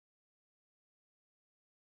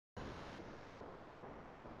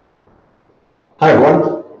Hi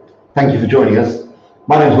everyone, thank you for joining us.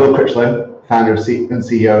 My name is Critchlow, founder and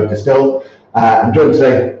CEO of Distill. I'm joined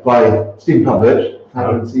today by Stephen Pavlovich,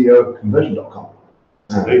 founder and CEO of Conversion.com.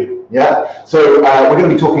 Yeah, so we're going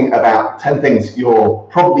to be talking about 10 things you're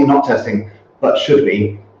probably not testing, but should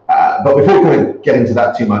be. But before we kind of get into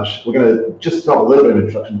that too much, we're going to just start with a little bit of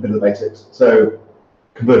introduction, a bit of the basics. So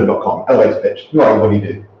Conversion.com, elevator pitch. Who are you? What do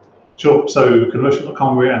you do? Sure. So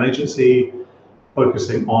Conversion.com, we're an agency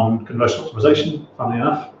focusing on conversion optimization, funnily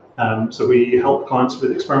enough. So we help clients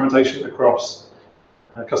with experimentation across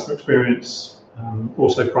customer experience,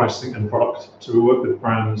 also pricing and product. So we work with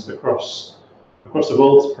brands across the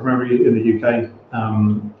world, primarily in the UK,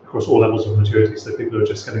 across all levels of maturity. So people who are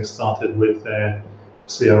just getting started with their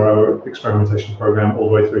CRO experimentation program, all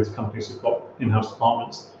the way through to companies who've got in-house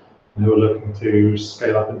departments and who are looking to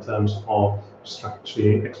scale up in terms of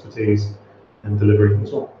strategy, expertise, and delivery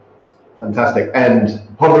as well. Fantastic. And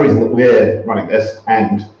part of the reason that we're running this,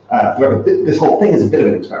 and this whole thing is a bit of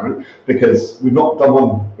an experiment because we've not done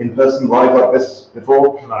one in person live like this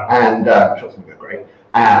before, No. and I'm sure it's going to go great.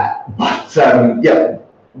 Yeah,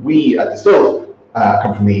 we at Distill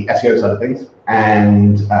come from the SEO side of things,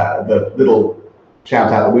 and the little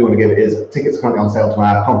shout out that we want to give is tickets currently on sale to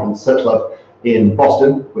our conference Search Love in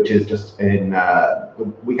Boston, which is just in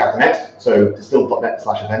the week after next. So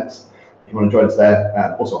distill.net/events. If you want to join us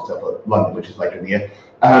there, also on sale for London, which is later in the year.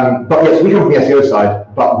 But yes, we come from the SEO side,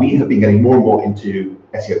 but we have been getting more and more into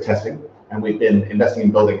SEO testing, and we've been investing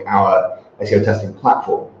in building our SEO testing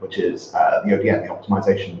platform, which is the ODN, the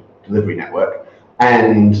Optimization Delivery Network.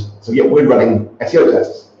 And so yeah, we're running SEO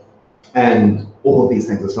tests, and all of these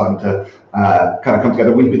things are starting to kind of come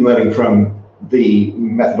together. We've been learning from the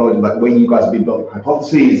methodology, like the way you guys have been building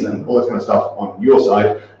hypotheses and all this kind of stuff on your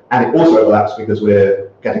side, and it also overlaps because we're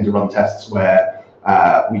getting to run tests where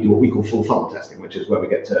we do what we call full funnel testing, which is where we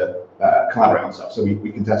get to collaborate on stuff. So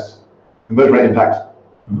we can test conversion rate impact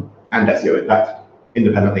and SEO impact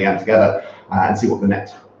independently and together, and see what the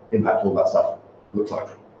net impact of all that stuff looks like.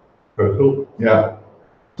 Very cool. Yeah.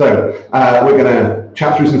 So we're going to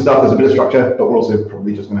chat through some stuff. There's a bit of structure, but we're also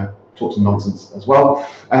probably just going to talk some nonsense as well.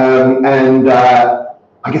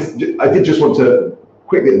 I guess I did just want to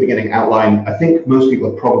quickly at the beginning outline. I think most people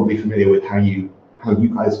are probably familiar with how you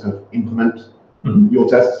guys kind of implement your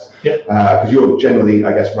tests. Yeah. Because you're generally,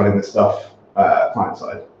 I guess, running this stuff client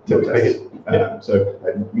side. So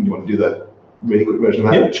you want to do the really quick version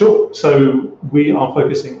of that? Yeah, sure. So we are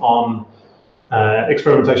focusing on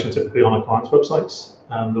experimentation typically on our clients' websites.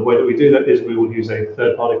 The way that we do that is we will use a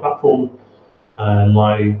third-party platform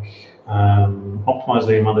like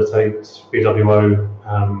Optimizely, Meditate, BWO,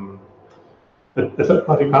 a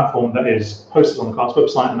third-party platform that is posted on the client's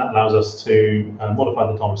website, and that allows us to modify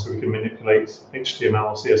the DOM so we can manipulate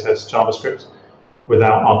HTML, CSS, JavaScript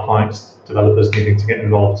without our clients' developers needing to get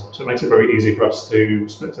involved. So it makes it very easy for us to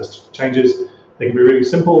split test changes. They can be really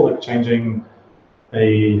simple, like changing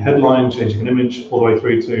a headline, changing an image, all the way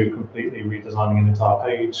through to completely redesigning an entire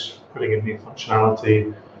page, putting in new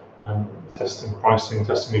functionality, testing pricing,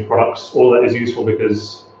 testing new products. All that is useful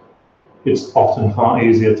because it's often far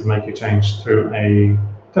easier to make a change through a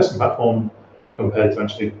testing platform compared to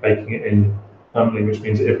actually baking it in permanently, which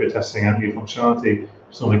means that if we're testing out new functionality,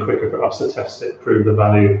 it's normally quicker for us to test it, prove the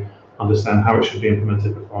value, understand how it should be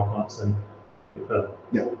implemented before our clients then go further.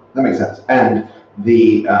 Yeah, that makes sense. And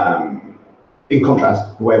the in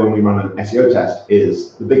contrast, the way when we run an SEO test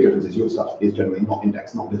is the big difference is your stuff is generally not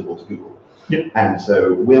indexed, not visible to Google. Yeah. And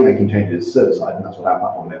so we're making changes server side, and that's what our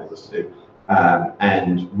platform enables us to do.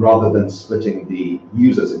 And rather than splitting the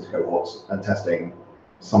users into cohorts and testing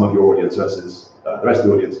some of your audience versus the rest of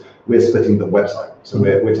the audience, we're splitting the website. So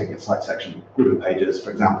we're taking a site section, group of pages,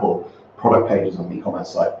 for example, product pages on an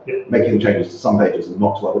e-commerce site, making changes to some pages and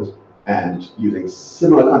not to others, and using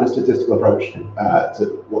similar kind of statistical approach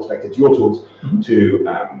to what's connected to your tools to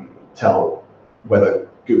tell whether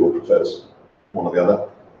Google prefers one or the other.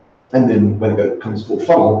 And then when it comes full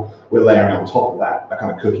funnel, we're layering on top of that a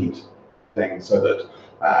kind of cookied thing so that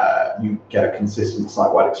you get a consistent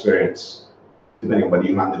site-wide experience depending on whether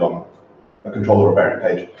you landed on a control or a variant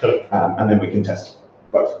page. And then we can test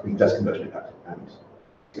both. We can test conversion impact and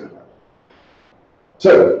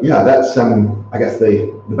so yeah, that's I guess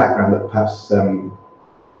the background that perhaps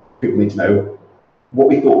people need to know. What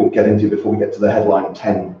we thought we'd get into before we get to the headline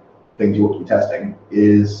 10 things you ought to be testing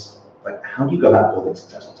is like, how do you go about building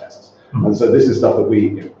successful tests? And so this is stuff that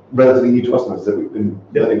we relatively new to us, and that we've been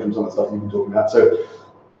learning from some of the stuff you've been talking about. So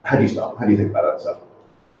how do you start? How do you think about that stuff?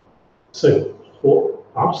 So for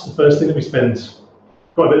us, the first thing that we spend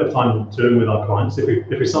quite a bit of time doing with our clients, if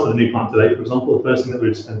we start with a new client today, for example, the first thing that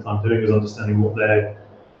we'd spend time doing is understanding what their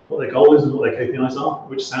what their goal is and what their KPIs are,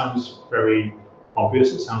 which sounds very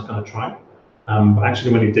obvious. It sounds kind of trite, but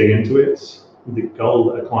actually, when you dig into it, the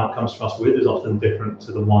goal that a client comes to us with is often different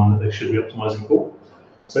to the one that they should be optimizing for.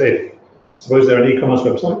 So if suppose they're an e-commerce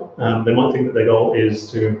website, they might think that their goal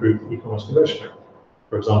is to improve the e-commerce conversion rate,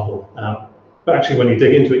 for example. But actually, when you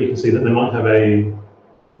dig into it, you can see that they might have a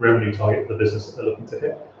revenue target for the business that they're looking to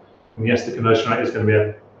hit. And yes, the conversion rate is going to be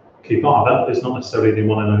a key part of that, but it's not necessarily the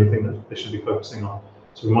one and only thing that they should be focusing on.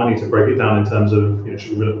 So we might need to break it down in terms of,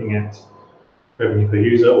 should we be looking at revenue per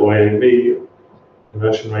user or AOV,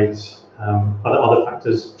 conversion rates, other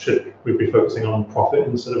factors? Should we be focusing on profit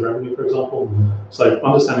instead of revenue, for example? Mm-hmm. So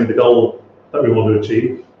understanding the goal that we want to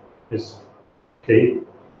achieve is key.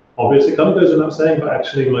 Obviously, it kind of goes without saying, but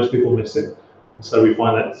actually most people miss it. And so we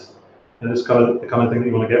find that it's kind of the kind of thing that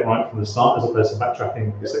you want to get right from the start, as opposed to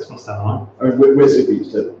backtracking 6 months down the line. I mean, we're super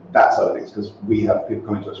used to that side of things because we have people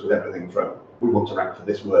coming to us with everything from we want to rank for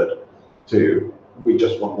this word to we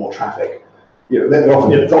just want more traffic.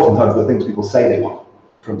 Oftentimes the things people say they want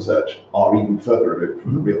from search are even further removed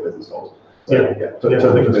from the real business goals. So I think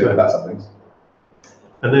that's some things.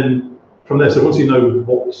 And then from there, so once you know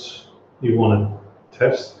what you want to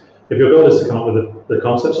test, if your goal is to come up with the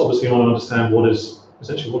concepts, obviously you want to understand what is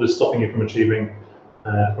stopping you from achieving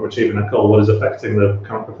that goal, what is affecting the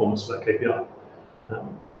current performance of that KPI.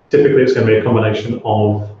 Typically, it's going to be a combination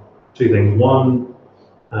of two things. One,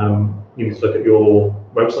 you need to look at your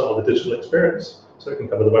website or the digital experience, so it can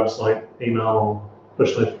cover the website, email,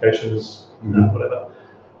 push notifications, whatever.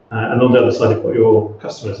 And on the other side, you've got your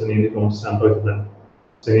customers, and you need to understand both of them.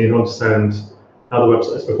 So you need to understand how the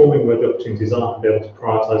website is performing, where the opportunities are, and be able to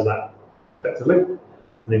prioritize that effectively. And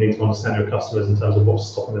you need to understand your customers in terms of what's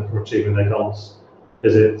stopping them from achieving their goals.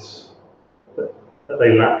 Is it that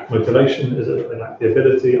they lack motivation? Is it that they lack the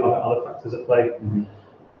ability? Are there other factors at play? Mm-hmm.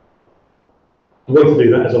 The way to do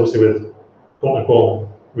that is obviously with quote-unquote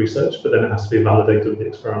research, but then it has to be validated with the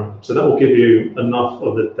experiment. So that will give you enough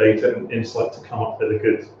of the data and insight to come up with a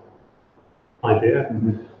good idea.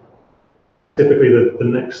 Mm-hmm. Typically, the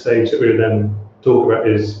next stage that we would then talk about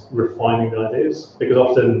is refining the ideas, because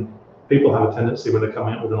often people have a tendency when they're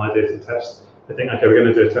coming up with an idea to test, they think, okay, we're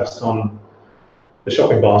going to do a test on the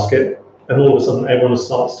shopping basket, and all of a sudden everyone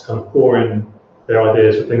starts to kind of pour in their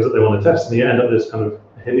ideas for things that they want to test, and you end up with this kind of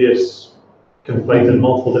hideous, conflated,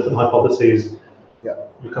 multiple different hypotheses. Yeah.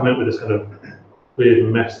 You come in with this kind of weird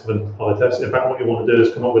mess of a test. In fact, what you want to do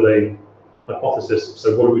is come up with a hypothesis.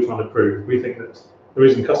 So what are we trying to prove? We think that the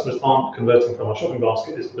reason customers aren't converting from our shopping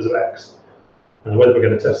basket is because of X. And whether we're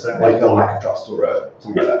going to test that, like a lack of trust or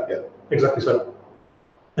something like that. Yeah, exactly so.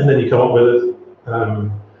 And then you come up with,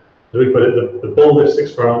 as we put it, the boldest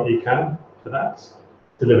experiment you can for that,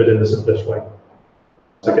 delivered in the simplest way.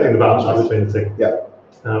 So getting the balance right between the two. Yeah.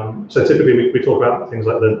 So typically we talk about things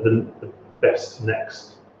like the best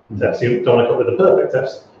next test. You don't want to come up with the perfect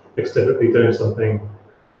test, because typically doing something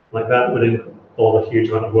like that would involve a huge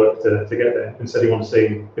amount of work to get there. Instead, you want to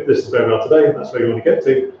see if this is where we are today, and that's where you want to get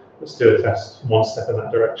to. Let's do a test, one step in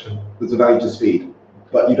that direction. There's a value to speed,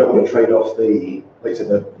 but you don't want to trade off the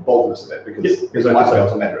boldness of it, because you might fail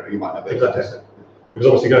to measure it, you might not be able to test it. Because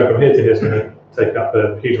obviously going from here to here is going to take up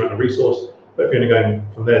a huge amount of resource, but if you're only going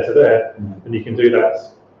from there to there, then you can do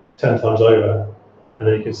that 10 times over, and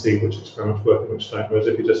then you can see which experiments work and which don't. Whereas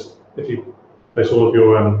if you place all of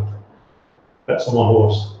your bets on one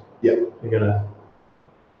horse, you're gonna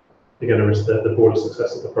risk the broader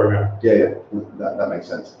success of the program. Yeah, that makes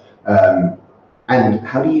sense. And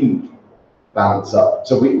how do you balance up?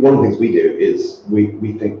 So one of the things we do is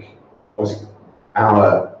we think, obviously,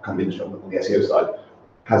 our kind of industry on the SEO side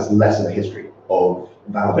has less of a history of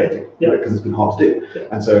validating, because it's been hard to do. Yeah.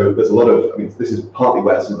 And so there's a lot of, this is partly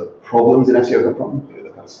where some of the problems in SEO come from, the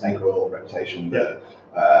kind of snake oil reputation,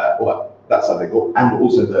 all that side of it, and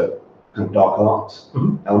also the kind of dark arts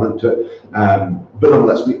element to it. But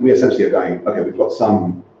nonetheless, we essentially are going, okay, we've got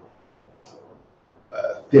some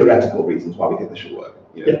theoretical reasons why we think this should work.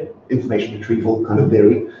 Information retrieval kind of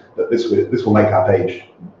theory, that this will make our page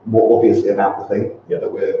more obviously about the thing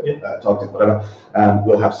that we're targeting, whatever.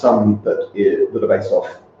 We'll have some that are based off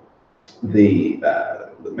the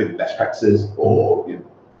maybe best practices or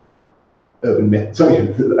urban myth. So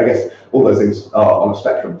I guess all those things are on a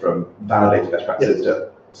spectrum from validated best practices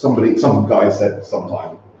to some guy said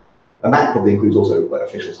sometime, and that probably includes also like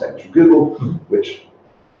official statements from Google, which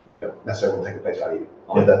necessarily won't take the face value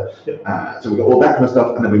either. So we've got all that kind of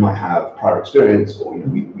stuff, and then we might have prior experience, or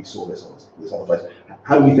we saw this on this other place.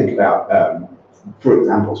 How do you think about, for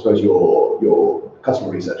example, suppose your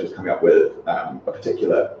customer research is coming up with a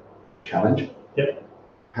particular challenge?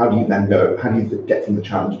 How do you then go? How do you get from the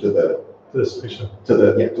challenge to the to the solution?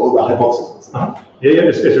 To all the hypothesis. Yeah,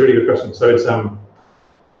 it's a really good question. So it's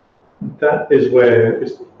that is where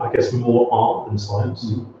it's, I guess, more art than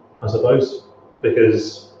science, I suppose,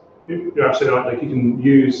 because you're absolutely right. Like, you can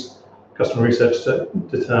use customer research to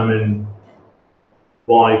determine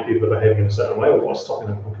why people are behaving in a certain way or what's stopping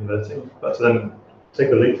them from converting, but to then take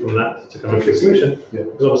the leap from that to come up with a solution,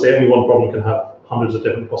 because obviously any one problem can have hundreds of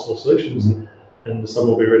different possible solutions, and some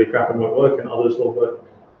will be really crap and won't work, and others will work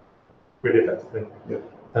really effectively.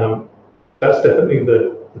 That's definitely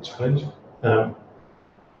the challenge.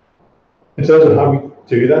 In terms of how we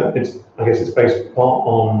do that, I guess it's based part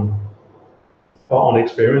on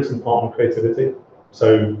experience and part on creativity.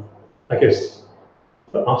 So I guess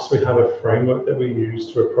for us, we have a framework that we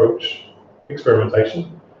use to approach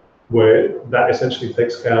experimentation, where that essentially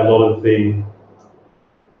takes care of a lot of the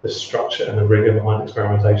structure and the rigor behind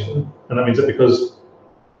experimentation. And that means that because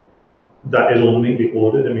that is all neatly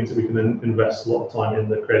ordered, it means that we can then invest a lot of time in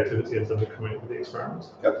the creativity in terms of coming up with the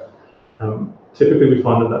experiments. Typically, we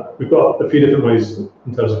find that we've got a few different ways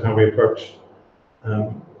in terms of how we approach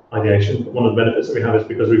ideation. But one of the benefits that we have is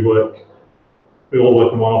because we all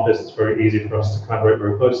work in one office, it's very easy for us to collaborate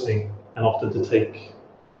very closely and often to take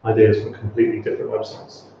ideas from completely different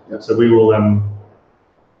websites. So we will,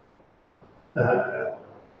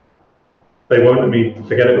 they won't let me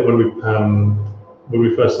forget it, but when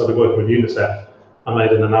we first started working with UNICEF, I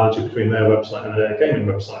made an analogy between their website and their gaming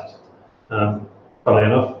website. Funnily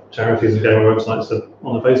enough, charities and gaming websites are,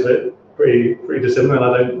 on the face of it, pretty dissimilar, and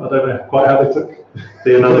I don't know quite how they took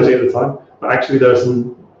the analogy at the time, but actually there are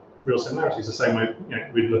some real similarities. The same way,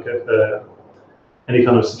 we'd look at any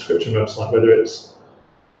kind of subscription website, whether it's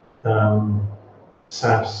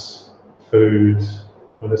SaaS, food,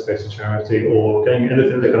 or in this case a charity, or gaming,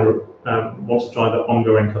 anything that kind of wants to drive that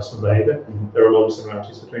ongoing customer behavior. There are a lot of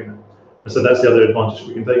similarities between them. And so that's the other advantage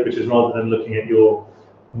we can take, which is rather than looking at your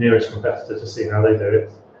nearest competitor to see how they do it,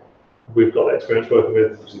 we've got experience working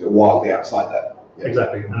with wildly outside that.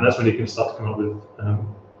 Exactly, and that's when you can start to come up with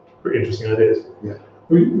pretty interesting ideas.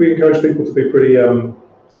 We encourage people to be pretty,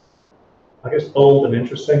 I guess, bold and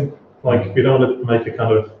interesting. Like, you don't want to make a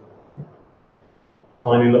kind of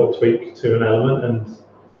tiny little tweak to an element and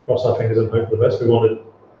cross our fingers and hope for the best. We want to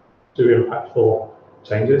do impactful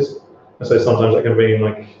changes, and so sometimes that can be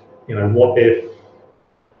like, what if?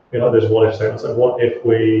 Like there's what if statements. Like, what if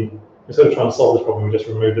we, instead of trying to solve this problem, we just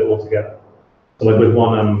removed it altogether? So like with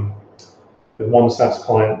one SaaS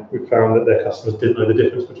client, we found that their customers didn't know the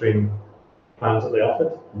difference between plans that they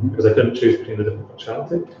offered because they couldn't choose between the different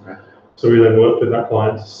functionality. So we then worked with that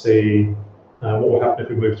client to see what would happen if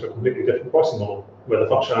we moved to a completely different pricing model, where the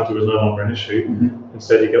functionality was no longer an issue.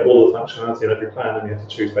 Instead, you get all the functionality in every plan, and you have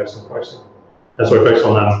to choose based on pricing. Based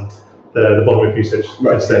on the bottom of usage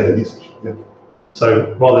instead.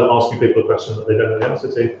 So rather than asking people a question that they don't know the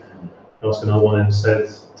answer to, asking another one instead,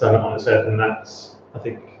 turn it on its head, and that's, I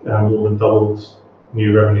think, more than doubled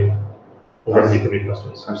new revenue or revenue for new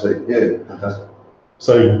customers. Absolutely, yeah, fantastic.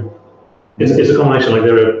 So it's a combination. Like,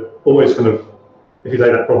 there are always kind of, if you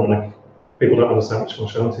take that problem, like people don't understand which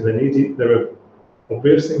functionality they need. There are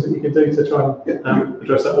obvious things that you can do to try and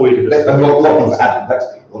address that, or you can just. There's a lot of things that add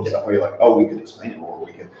complexity. A lot of stuff where you're like, oh, we could explain it more, or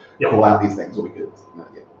we could call out these things, or we could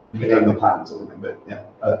name the patterns or something. But yeah,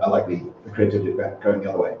 I like the creativity going the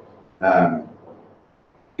other way.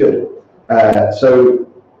 Good. So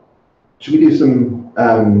should we do some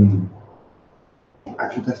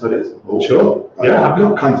actual test ideas? Sure.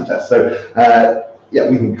 All kinds of tests. So we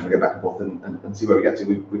can kind of go back and forth and see where we get to.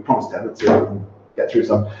 We promised to, let's see if we can get through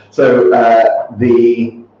some. So do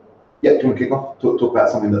you want to kick off? Talk about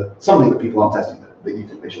something that people aren't testing that you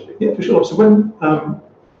think they should do. Yeah, for sure. So when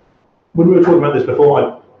we were talking about this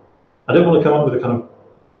before, I don't want to come up with a kind of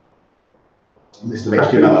list of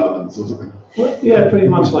HTML elements or something. Well, yeah, pretty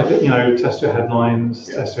much like, test your headlines,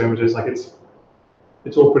 test your images. Like,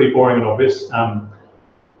 it's all pretty boring and obvious.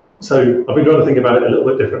 So I've been trying to think about it a little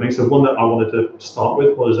bit differently. So one that I wanted to start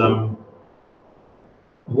with was,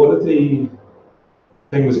 what are the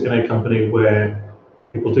things in a company where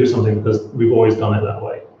people do something because we've always done it that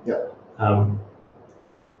way?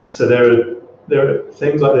 So there are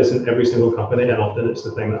things like this in every single company, and often it's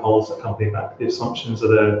the thing that holds the company back. The assumptions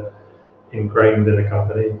that are ingrained in a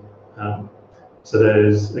company. So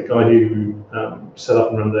there's a guy who set up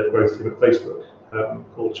and ran the growth team at Facebook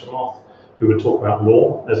called Chamath, who would talk about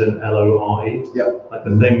lore, as in L-O-R-E. Like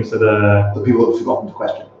the things that are... The people have forgotten to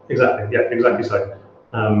question. Exactly, yeah, exactly so.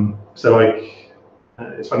 So like,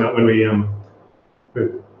 it's funny, like when we've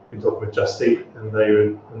been talking with Just Eat, and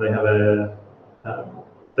they have a...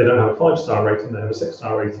 they don't have a 5-star rating, they have a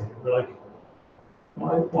 6-star rating. We're like,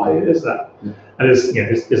 Why is that? And it's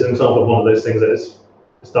it's an example of one of those things that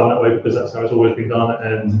it's done that way because that's how it's always been done,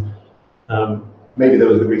 and maybe there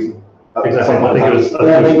was a good reason. Exactly. I think it was.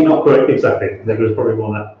 Maybe not correct. Exactly. I think it was probably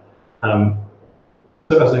more that.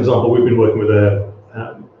 So as an example, we've been working with a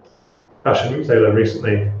fashion retailer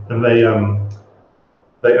recently, and they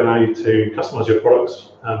allow you to customize your products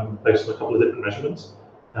based on a couple of different measurements.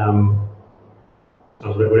 That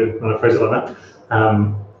was a bit weird when I phrase it like that.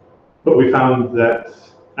 But we found that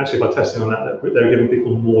actually by testing on that they were giving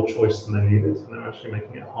people more choice than they needed, and they were actually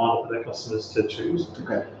making it harder for their customers to choose.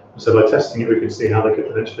 Okay. So by testing it, we could see how they could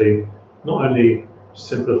potentially not only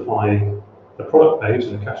simplify the product page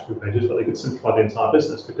and the category pages, but they could simplify the entire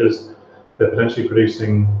business because they're potentially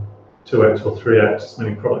producing 2x or 3x as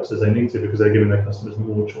many products as they need to because they're giving their customers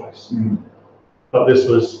more choice. But this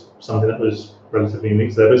was something that was relatively unique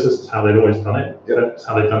to their business. It's how they'd always done it. It's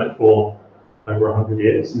how they've done it for over 100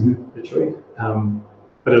 years, literally.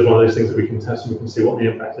 But it's one of those things that we can test and we can see what the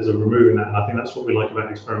impact is of removing that. And I think that's what we like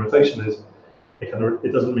about experimentation is it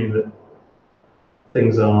doesn't mean that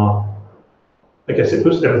things are. I guess it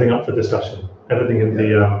puts everything up for discussion. Everything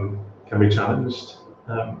can be challenged,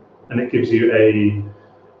 and it gives you it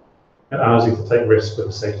allows you to take risks with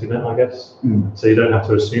a safety net, I guess. So you don't have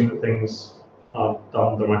to assume that things are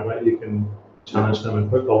done the right way. You can challenge them and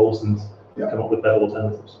poke holes and come up with better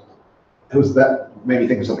alternatives. That made me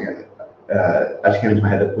think of something actually came into my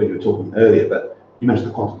head when you were talking earlier, but you mentioned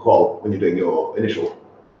the quant and qual when you're doing your initial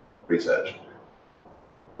research.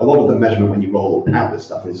 A lot of the measurement when you roll out this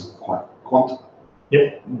stuff is quite quant.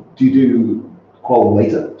 Yeah. Do you do qual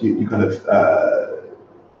later? Do you kind of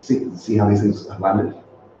see how these things have landed?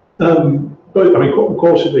 But I mean,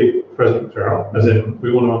 qual should be present throughout, as in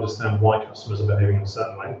we want to understand why customers are behaving in a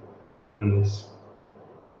certain way. And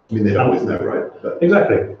I mean, they don't always know, right? But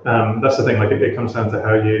exactly. That's the thing. Like it comes down to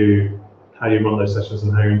how you run those sessions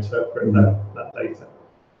and how you interpret that data.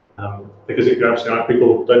 Because it goes,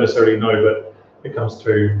 people don't necessarily know, but it comes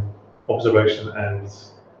through observation and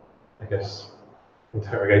I guess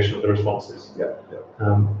interrogation of the responses.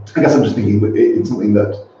 I guess I'm just thinking it's something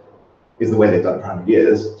that is the way they've done it for 100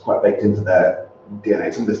 years. It's quite baked into their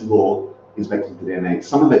DNA. Some of this law is baked into the DNA.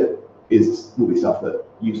 Some of it will be stuff that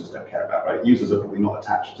users don't care about, right? Users are probably not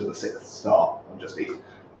attached to the 6th star on Just Eat.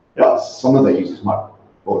 But some of their users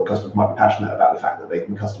or customers might be passionate about the fact that they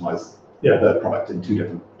can customize the product in 2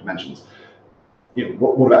 different dimensions.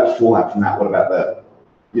 What about fallout from that? What about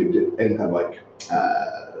any kind of like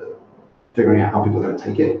figuring out how people are going to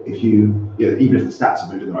take it? If even if the stats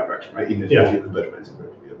have moved in the right direction, right? Even if your conversion rates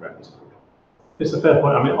improve, your revenues improve. It's a fair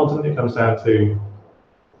point. I mean, ultimately it comes down to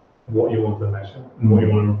what you want to measure and what you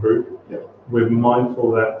want to improve. We're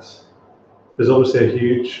mindful that there's obviously a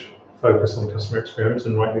huge focus on customer experience,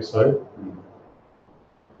 and rightly so.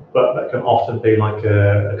 But that can often be like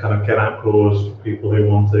a kind of get-out clause for people who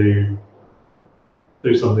want to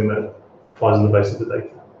do something that flies in the face of the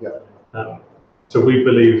data. So we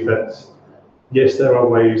believe that yes, there are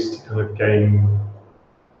ways to kind of gain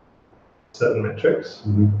certain metrics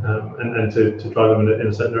and to drive them in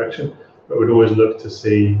a certain direction, but we'd always look to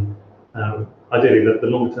see ideally that the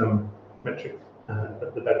long-term metric,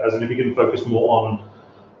 the better. As in, if you can focus more on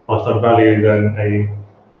lifetime value than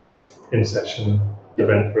a in-session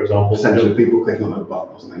event, for example. Essentially, people clicking on a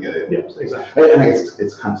button or something. Yeah, exactly. I think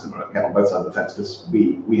it's kind of similar on both sides of the fence because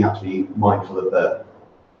we have to be mindful of the.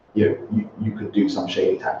 You could do some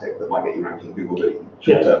shady tactic that might get you ranking Google really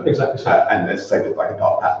short term. Exactly. And it's same with like a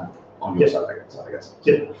dark pattern on your side, I guess.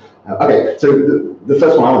 Okay, so the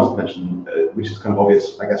first one I wanted to mention, which is kind of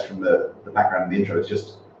obvious, I guess, from the background and the intro, is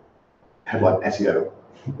just headline SEO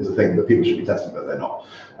is a thing that people should be testing, but they're not.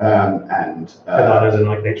 Headline as in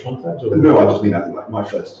like H1 tags? No, I just mean I think like my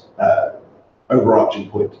first overarching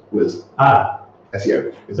point was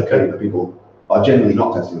SEO is a thing that people are generally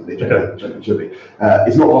not testing, but they generally should be.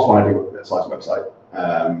 It's not possible on every site's website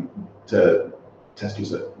to test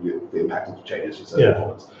the impact of changes to search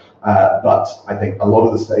performance. But I think a lot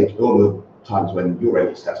of the times when you're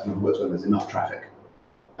able to test, in other words, when there's enough traffic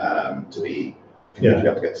to be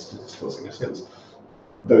able to get statistical significance,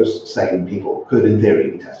 those same people could, in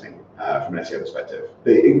theory, be testing from an SEO perspective.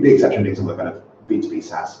 The exception being some of the kind of B2B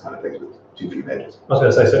SaaS kind of things with too few pages. I was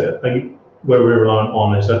going to say, so where we're relying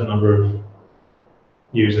on a certain number of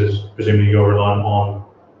users, presumably you're relying on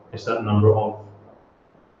a certain number of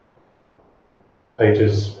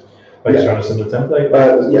pages based on a similar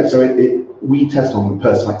template? So we test on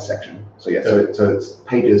per site section. So so it's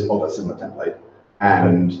pages of a similar template.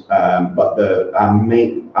 And but our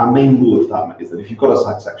main rule of thumb is that if you've got a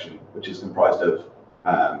site section which is comprised of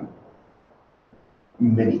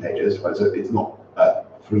many pages, right, so it's not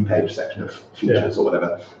 3-page section of features or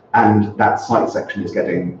whatever, and that site section is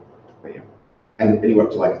getting anywhere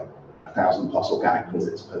up to like 1,000 plus organic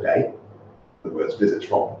visits per day. In other words, visits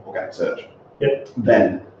from organic search.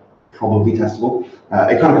 Then probably testable.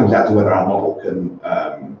 It kind of comes down to whether our model can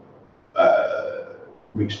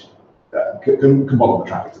can model the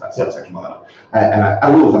traffic to that site section or not. And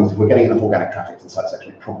I rule of thumb is if we're getting enough organic traffic to the site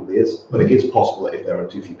section, it probably is. But it is possible that if there are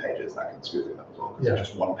too few pages, that can screw things up as well. Because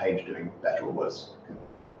just one page doing better or worse can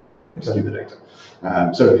skew the data.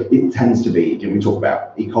 So it tends to be, we talk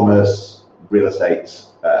about e-commerce, real estate,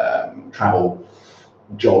 travel,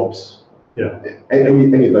 jobs,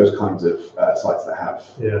 any of those kinds of sites that have.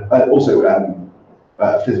 Also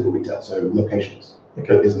physical retail, so locations.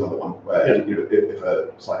 Is another one where if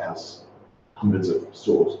a site has hundreds of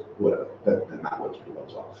stores, whatever, then that works pretty well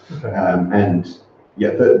as well. And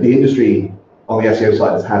the industry on the SEO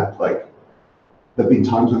side has had there've been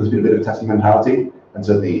times when there's been a bit of testing mentality, and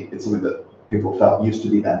certainly it's something that people felt used to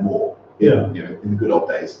be there more in the good old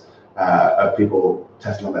days of people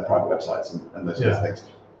testing on their private websites and those kinds of things.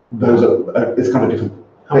 Those are it's kind of different.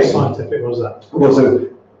 How scientific was that? Well, so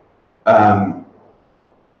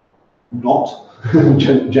not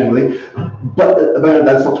generally, but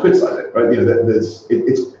that's not to criticize it, right?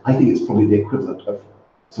 I think it's probably the equivalent of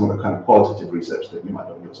some of the kind of qualitative research that you might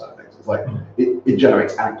do on your side of things. It's like it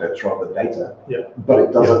generates anecdotes rather than data, but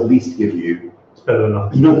it does at least give you. It's better than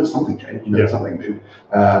nothing. You know that something changed. You know that something moved.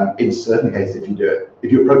 In certain cases,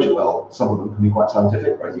 if you approach it well, some of them can be quite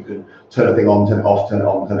scientific, right? You can turn a thing on, turn it off, turn it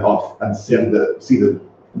on, turn it off, and see the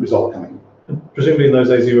result coming. And presumably in those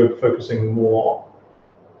days you were focusing more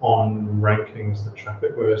on rankings than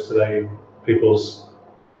traffic, whereas today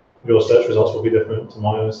your search results will be different to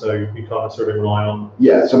mine, so you can't necessarily rely on.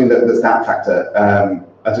 Yeah, so I mean there's that factor.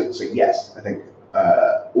 So yes, I think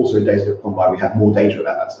also in days that have gone by we had more data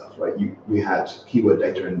about that stuff, right? We had keyword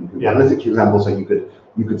data in Google Analytics, for example, so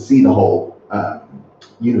you could see the whole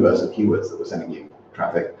universe of keywords that were sending you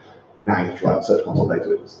traffic. Now you have to run Search Console data,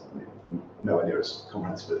 which is nowhere near as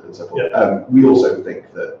comprehensive and so forth. We also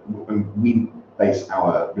think that we base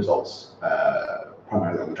our results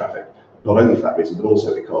primarily on the traffic, not only for that reason, but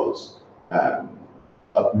also because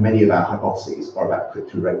many of our hypotheses are about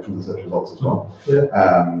click-through rate from the search results as well. So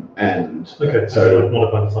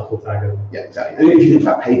modify the title tag. Exactly. And if you think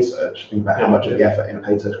about paid search, think about how much of the effort in a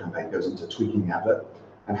paid search campaign goes into tweaking the advert,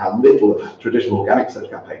 and how little of a traditional organic search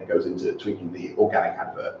campaign goes into tweaking the organic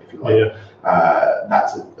advert, if you like.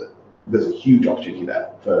 There's a huge opportunity there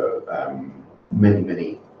for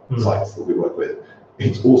many sites that we work with.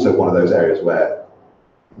 It's also one of those areas where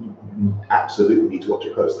you absolutely need to watch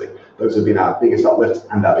it closely. Those have been our biggest uplifts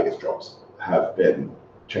and our biggest drops have been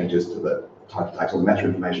changes to the title tags or meta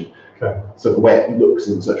information. So the way it looks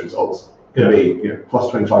in search results can be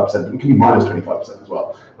plus 25%, it can be minus 25% as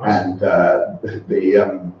well. Nice. And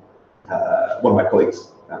one of my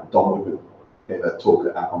colleagues, Don Woodward, gave a talk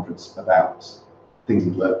at our conference about things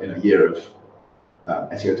he'd learned in a year of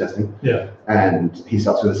SEO testing. And he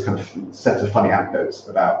starts with this kind of set of funny anecdotes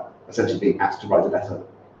about essentially being asked to write a better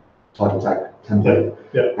title tag template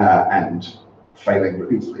and failing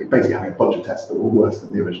repeatedly, basically having a bunch of tests that were worse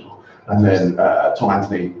than the original. And then Tom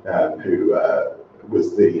Anthony, who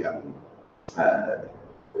was the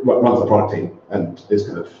runs the product team and is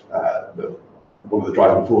kind of one of the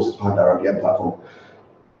driving forces behind our ODM platform,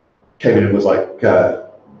 came in and was like,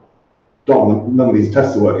 Don, none of these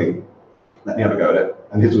tests are working. Let me have a go at it.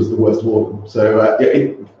 And his was the worst of all of them. So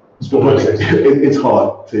it's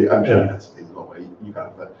hard to. I'm sure that's a lot where you kind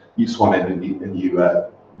of you swan in and you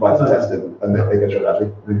write the test and then they go through badly.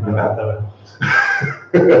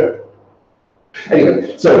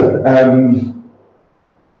 Anyway, so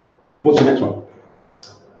what's the next one?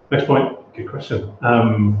 Next point. Good question.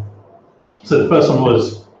 So the first one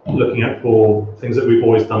was looking at for things that we've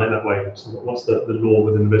always done it that way. So what's the law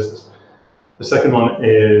within the business? The second one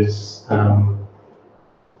is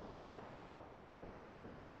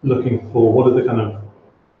looking for what are the kind of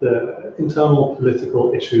the internal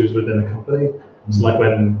political issues within a company. It's like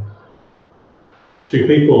when two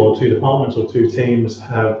people or two departments or two teams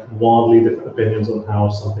have wildly different opinions on how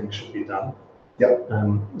something should be done.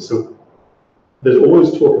 So there's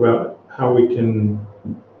always talk about how we can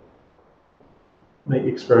make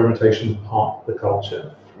experimentation part of the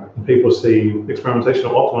culture. And people see experimentation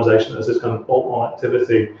or optimization as this kind of bolt-on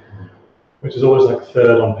activity, which is always like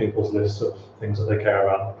third on people's list of things that they care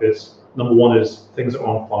about. Because number one is things that are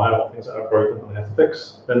on fire, things that are broken that they have to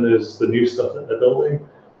fix. Then there's the new stuff that they're building.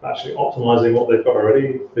 Actually optimizing what they've got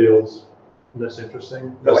already feels less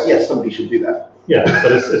interesting. They're like, yes, somebody should do that. Yeah,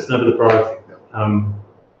 but it's never the priority.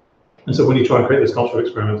 And so when you try and create this culture of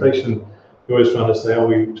experimentation, you're always trying to say, oh,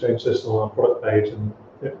 we changed this on our product page and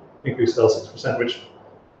it increased sales 6%, which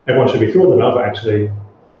everyone should be thrilled about, but actually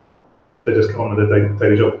they just get on with their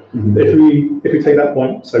daily job. Mm-hmm. If we take that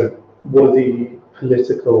point, so what are the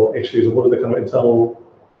political issues, or what are the kind of internal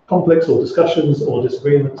conflicts or discussions or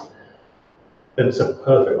disagreements, then it's a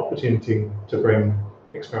perfect opportunity to bring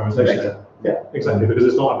experimentation in. Yeah, exactly, because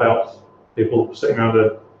it's not about people sitting around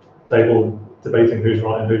a table debating who's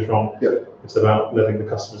right and who's wrong. Yep. It's about letting the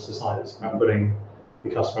customers decide. It's about putting the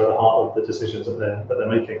customer at the heart of the decisions that they're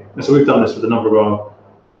making. And so we've done this with a number of our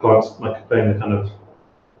clients, like being the kind of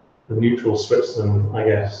the neutral Switzerland, I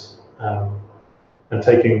guess, and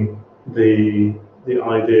taking the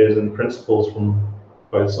ideas and principles from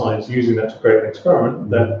both sides, using that to create an experiment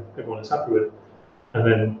that everyone is happy with,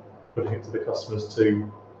 and then putting it to the customers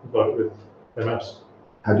to vote with their mouse.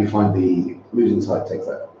 How do you find the losing side takes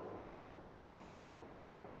that?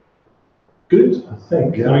 Good, I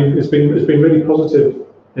think. Yeah. I mean, it's been really positive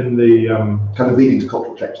in the kind of leading to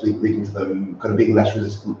cultural change, leading to them kind of being less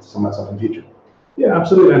resistant to some of that stuff in the future. Yeah,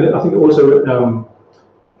 absolutely, and I think also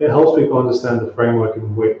it helps people understand the framework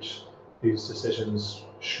in which these decisions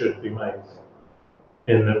should be made.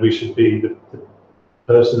 In that we should be the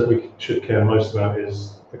person that we should care most about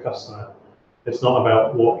is the customer. It's not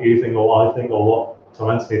about what you think or I think or what Tom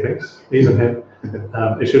Anthony thinks, even him.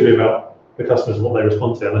 It should be about the customers and what they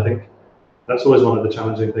respond to, and I think that's always one of the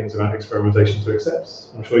challenging things about experimentation to accept.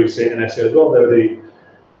 I'm sure you see it in SEO as well. There are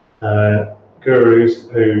the gurus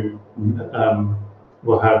who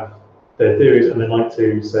will have their theories and they like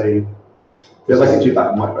to say... They like to do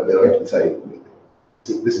black and white, but they like to say,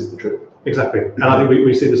 this is the truth. Exactly, and I think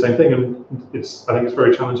we see the same thing, and I think it's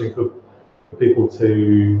very challenging for people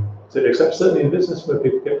to accept, certainly in business where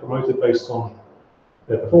people get promoted based on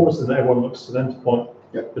their performance and everyone looks to them to point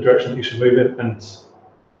the direction that you should move in, and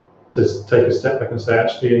just take a step back and say,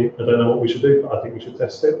 actually, I don't know what we should do, but I think we should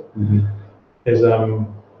test it. Is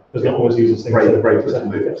not always the easiest thing to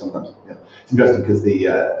move sometimes. Yeah. It's interesting because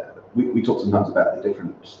we talk sometimes about the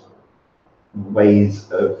different ways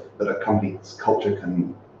that a company's culture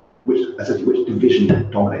can, which division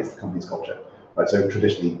dominates the company's culture. Right. So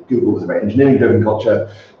traditionally, Google was a very engineering-driven culture.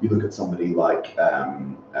 You look at somebody like,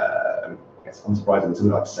 I guess unsurprisingly,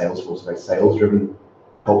 somebody like Salesforce, a very sales-driven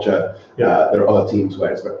culture. There are other teams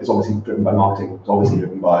where it's obviously driven by marketing. It's obviously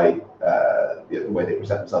driven by the way they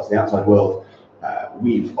present themselves to the outside world.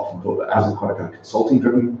 We've often thought that as a quite a kind of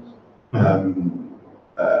consulting-driven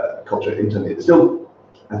culture internally, it's still,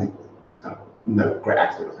 I think, no great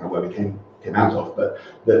accident, that's kind of where we came out of, but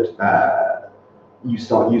that you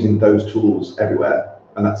start using those tools everywhere,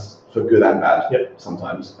 and that's for good and bad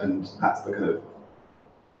sometimes, and that's the kind of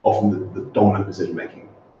often the dominant decision-making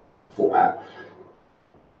format.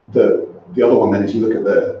 The other one then is you look at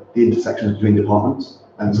the intersections between departments,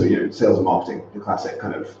 and so sales and marketing, the classic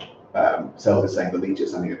kind of sales is saying the lead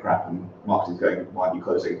is sending a crap, and marketing is going, why are you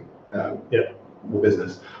closing more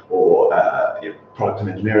business, or product and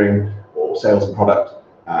engineering, or sales and product,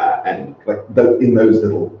 and like in those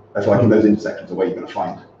little, I feel like in those intersections are where you're going to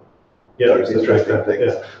find those interesting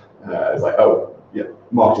things. It's like,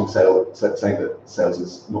 marketing saying that sales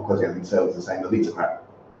is not closing anything, sales is saying the leads are crap.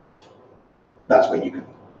 That's where you can.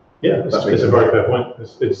 Yeah, it's a very fair point.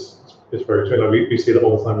 It's very true. Like we see that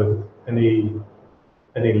all the time with any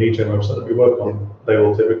lead gen website that we work on. They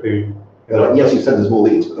will typically. Like, yes, you said there's more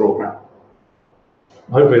leads, but they're all crap.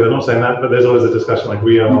 Hopefully they're not saying that, but there's always a discussion like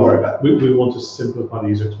we want to simplify the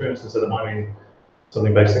user experience, instead of might mean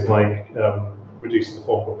something basic like reducing the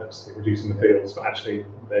form complexity, reducing the fields, but actually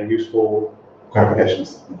they're useful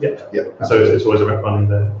clarifications. So it's always about finding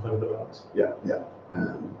the balance.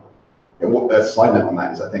 A side note on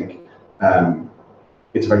that is I think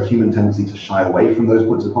it's a very human tendency to shy away from those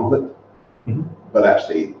points of conflict, but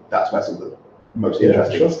actually that's where some of the most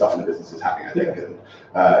interesting stuff in the business is happening, I think,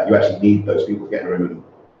 and you actually need those people to get in a room and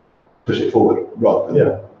push it forward rather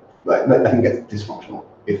than I think it gets dysfunctional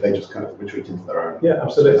if they just kind of retreat into their own. Yeah,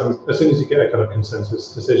 absolutely. As soon as you get a kind of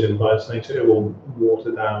consensus decision by its nature, it will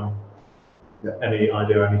water down any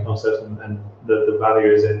idea, any concept, and the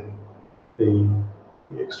value is in the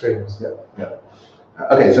extremes.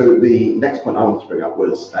 Okay, so the next point I wanted to bring up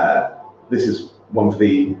was this is one of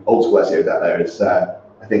the old school SEOs out there. Is I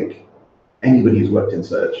think anybody who's worked in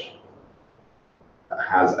search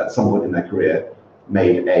has at some point in their career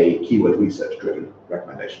made a keyword research driven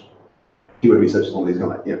recommendation. Keyword research is one of these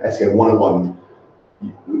kind of SEO 101.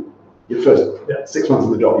 Your first 6 months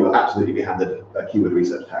of the job, you'll absolutely be handed a keyword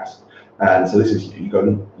research task. And so this is, you go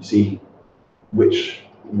and you see which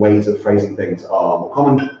ways of phrasing things are more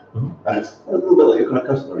common, and it's a little bit like your kind of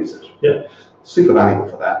customer research. Super valuable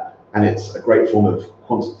for that, and it's a great form of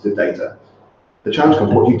quantitative data. The challenge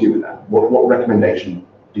comes, what do you do with that? What recommendation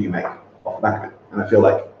do you make off the back of it? And I feel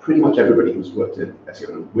like pretty much everybody who's worked in SEO,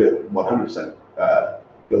 and we're 100%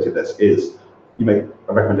 guilty of this, is you make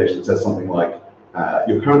a recommendation that says something like,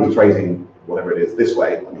 you're currently phrasing whatever it is this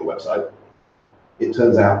way on your website. It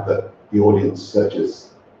turns out that the audience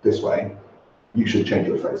searches this way. You should change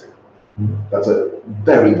your phrasing. That's a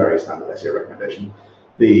very, very standard SEO recommendation.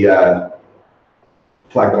 The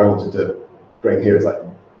flag that I wanted to bring here is like,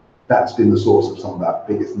 that's been the source of some of our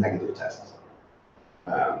biggest negative tests.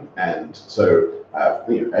 And so,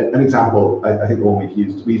 an example, I think the one we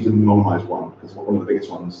used an anonymized one, because one of the biggest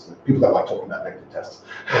ones, people don't like talking about negative tests.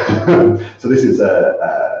 So this is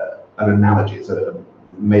an analogy, it's a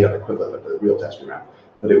made-up equivalent of the real test we ran.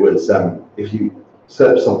 But it was, if you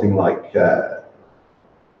search something like,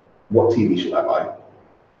 what TV should I buy,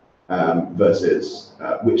 versus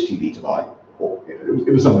which TV to buy, or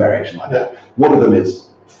it was some variation like that. One of them is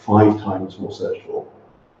 5 times more searched for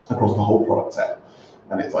across the whole product set.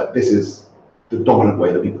 And it's like, this is the dominant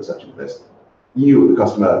way that people are searching for this. You, the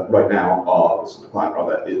customer, right now, the client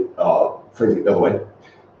rather, are phrasing it the other way.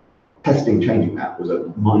 Testing changing that was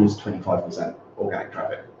a minus 25% organic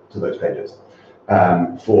traffic to those pages.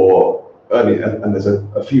 And there's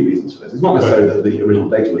a few reasons for this. It's not necessarily that the original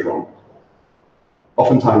data was wrong.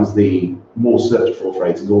 Oftentimes, the more searched for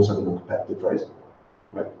phrase is also the more competitive phrase.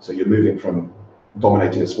 Right? So you're moving from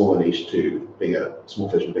dominating a smaller niche to being a small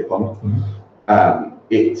fish in a big pond.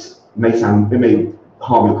 It may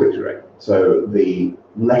harm your click-through rate. So the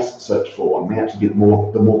less searched for one may actually be the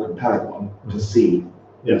more compelling one to see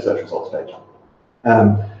the search results page.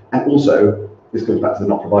 And also, this goes back to the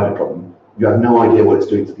not provided problem. You have no idea what it's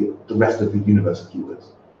doing to the rest of the universe of keywords.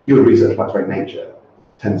 Keyword research, by its very nature,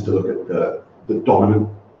 tends to look at the dominant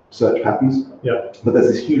search patterns. But there's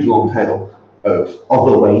this huge long tail of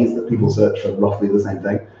other ways that people search for roughly the same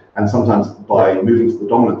thing. And sometimes by moving to the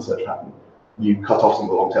dominant search pattern, you cut off some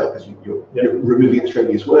of the long tail because you're removing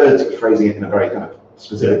extraneous words, you're phrasing it in a very kind of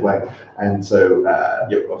specific way. And so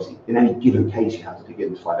obviously in any given case you have to dig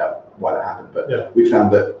in to find out why that happened. But we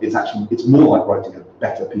found that it's more like writing a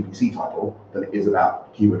better PPC title than it is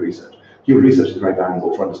about keyword research. Keyword research is very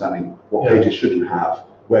valuable for understanding what pages should you have,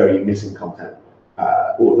 where are you missing content,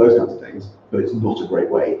 all of those kinds of things, but it's not a great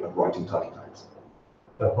way of writing title tags.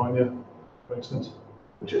 That point, makes sense.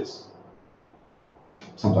 Which is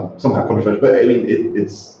sometimes controversial, but I mean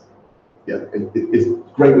it's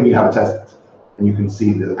great when you have a test and you can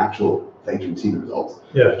see the actual data and see the results.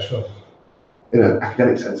 Yeah, for sure. In an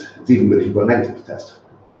academic sense, it's even good if you've got a negative test.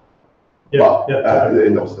 It also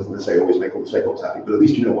doesn't necessarily always make all the stakeholders happy, but at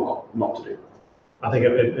least you know what not to do. I think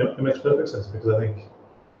it makes perfect sense, because I think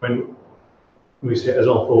when we see it as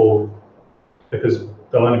well because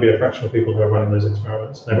there'll only be a fraction of people who are running those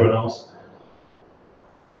experiments, and everyone else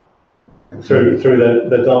through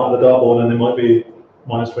the dartboard, and they might be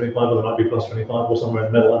minus 25 or they might be plus 25 or somewhere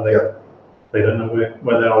in the middle, and they don't know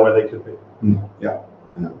where they are, where they could be.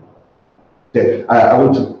 I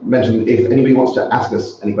want to mention, if anybody wants to ask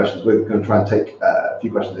us any questions, we're going to try and take a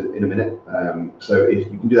few questions in a minute. So if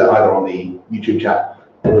you can do that either on the YouTube chat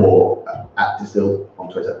or at Distilled on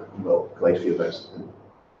Twitter, and we'll collate a few of those and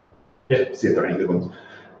see if there are any good ones.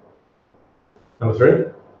 Number 3?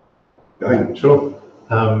 Go ahead. Sure.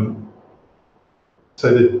 So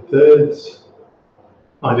the third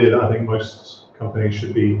idea that I think most companies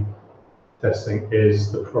should be testing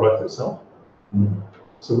is the product itself.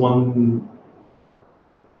 So one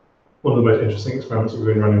of the most interesting experiments we've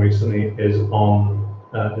been running recently is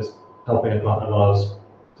helping a client of ours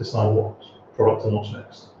decide what product to launch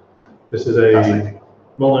next. This is a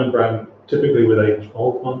well-known brand, typically with a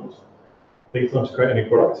 12-month lead time to create any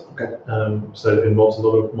product. So it involves a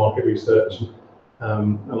lot of market research, a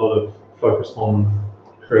lot of focus on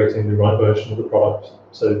creating the right version of the product,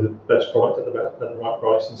 so the best product at the right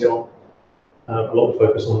price and so on. A lot of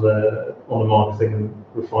focus on the marketing and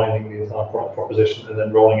refining the entire product proposition, and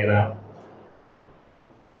then rolling it out.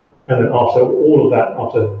 And then after all of that,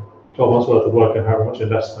 after 12 months worth of work and however much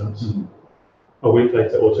investment, a week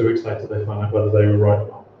later or 2 weeks later, they find out whether they were right or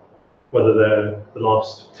not, whether the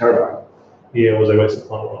last year was a waste of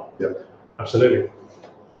time or not. Absolutely.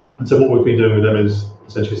 And so what we've been doing with them is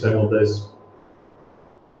essentially saying, well, there's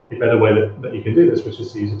a better way that you can do this, which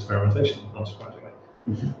is to use experimentation, unsurprisingly.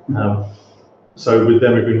 So with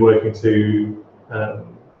them, we've been working to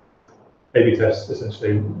A/B test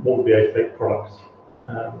essentially what would be a fake product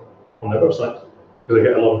on their website, because they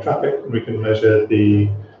get a lot of traffic, and we can measure the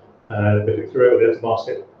click-through rate or the enter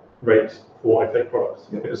basket rate for a fake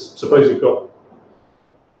product. Because suppose you've got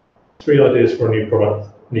 3 ideas for a new product,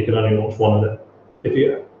 and you can only launch one of them. If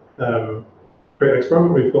you create an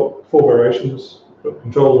experiment. We've got 4 variations. We've got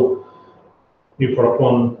control, new product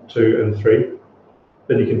 1, 2, and 3.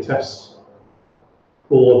 Then you can test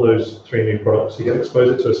all of those 3 new products. You can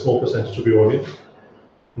expose it to a small percentage of your audience,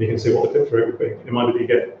 and you can see what the click-through rate would be. It might be that you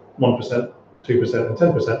get 1%, 2%, and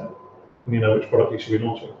 10%, and you know which product you should be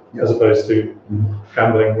launching, as opposed to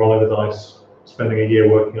gambling, rolling the dice, spending a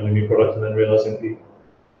year working on a new product, and then realizing that you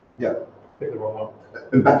picked the wrong one.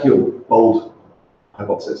 And back to your bold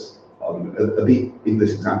hypothesis, in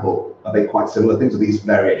this example, are they quite similar things? Are these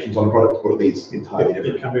variations on a product, or are these entirely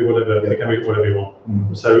different? It can be whatever. It can be whatever you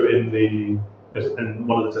want. So in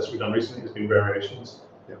one of the tests we've done recently has been variations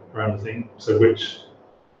around the theme. So which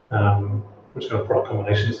kind of product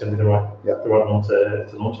combination is going to be the right one to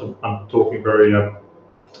launch? I'm talking very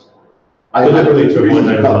deliberately to avoid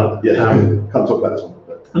name that. Can't talk about this one.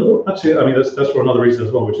 But. Actually, I mean that's for another reason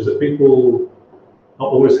as well, which is that people are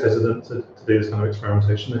always hesitant to do this kind of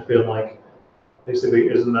experimentation. They feel like, basically,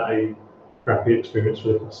 isn't that a crappy experience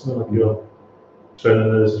for the customer? Like you're showing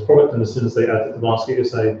them there's this product, and as soon as they add it to the basket, you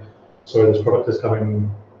say, sorry, this product is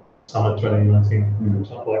coming summer 2019,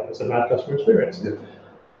 something like it's a bad customer experience.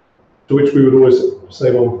 To which we would always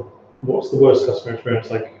say, well, what's the worst customer experience?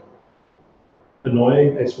 Like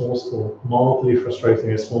annoying a small or mildly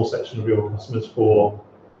frustrating a small section of your customers for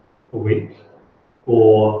a week,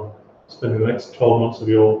 or spending the next 12 months of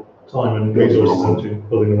your time and resources into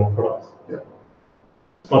building the wrong product.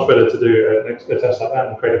 It's much better to do a test like that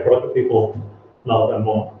and create a product that people love and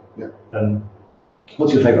want. Than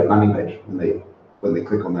what's your favourite landing page when they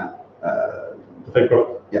click on that? The fake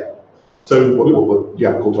product. So what, do you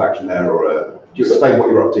have a call to action there, or do you explain what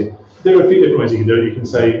you're up to? There are a few different ways you can do it. You can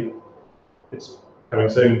say it's coming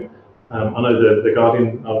soon. I know the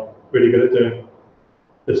Guardian are really good at doing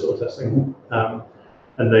this sort of testing.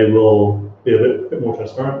 And they will be a bit more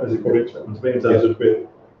transparent, as you probably expect them to be, in terms of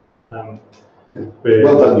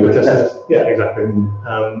well done, you test. Yeah, exactly.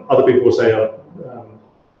 Other people will say,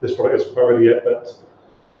 this product isn't quite ready yet, but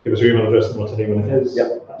give us your email address and we'll tell you when it is,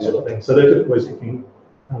 that sort of thing. So there are different ways you can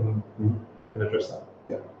address that.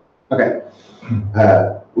 Okay.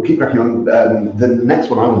 We'll keep cracking on. The next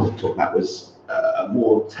one I wanted to talk about was a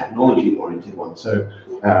more technology-oriented one. So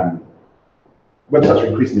websites are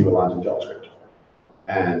increasingly reliant on JavaScript.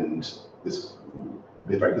 And this is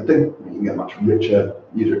a very good thing. You can get a much richer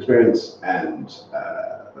user experience, and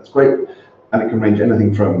that's great. And it can range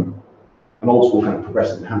anything from an old school kind of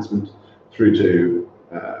progressive enhancement through to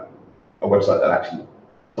a website that actually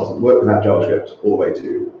doesn't work without JavaScript, all the way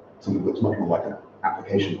to something that looks much more like an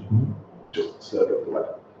application, just a server of the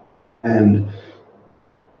web. And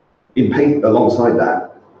alongside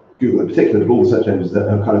that, Google in particular, but all the search engines that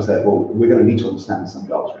have kind of said, well, we're going to need to understand some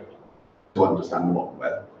JavaScript to understand the modern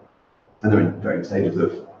web. And they're in varying stages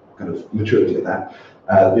of kind of maturity of that.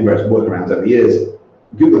 There's been various workarounds over the years.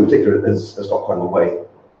 Google in particular has got quite a long way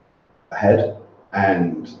ahead.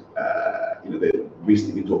 And they've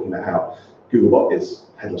recently been talking about how Googlebot is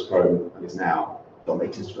headless Chrome and is now the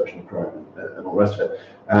latest version of Chrome and all the rest of it.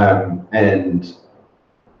 And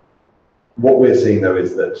what we're seeing though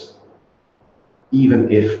is that even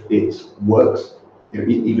if it works,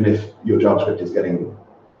 even if your JavaScript is getting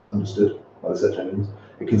understood by the search engines,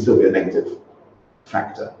 it can still be a negative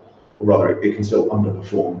factor, or rather, it can still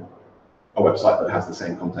underperform a website that has the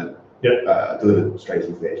same content delivered straight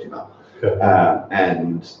into the HTML.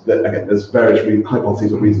 And again, there's various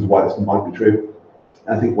hypotheses or reasons why this might be true.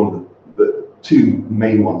 And I think one of the 2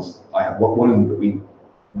 main ones I have, one that we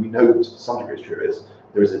know to some degree is true, is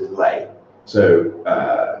there is a delay. So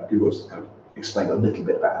Google's kind of explained a little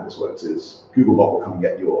bit about how this works. Is Googlebot will come and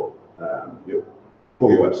get your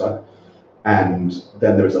website, and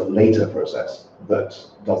then there is a later process that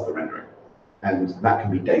does the rendering, and that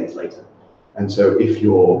can be days later. And so if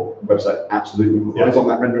your website absolutely relies on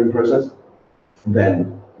that rendering process,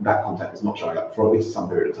 then that content is not showing up for at least some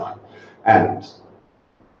period of time. And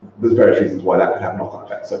there's various reasons why that could have knock-on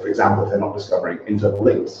effects. So for example, if they're not discovering internal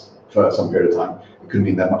links for some period of time, it could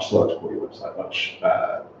mean they're much slower to call your website,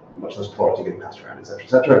 much less priority getting passed around, etc.,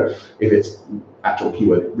 etc. If it's actual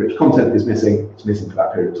keyword-rich content is missing, it's missing for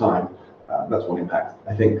that period of time. That's one impact.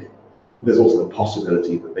 I think there's also the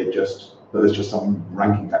possibility that there's just some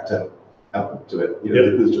ranking factor element to it.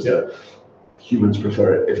 There's just humans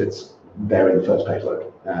prefer it if it's there in the first page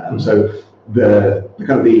load. So the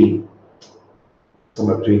kind of the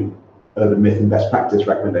somewhere between urban myth and best practice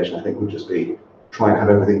recommendation, I think, would just be try and have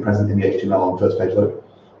everything present in the HTML on first page load,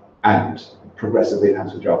 and progressively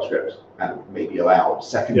enhance with JavaScript, and maybe allow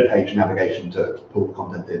second page navigation to pull the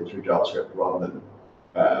content in through JavaScript rather than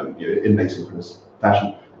in asynchronous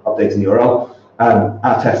fashion, updating the URL.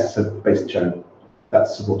 Our tests have basically shown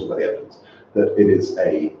that's supported by the evidence. that it is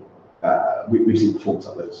we've seen performance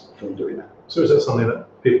uplifts from doing that. So is that something that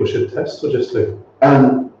people should test or just do?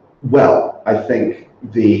 Well, I think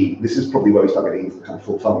this is probably where we start getting into the kind of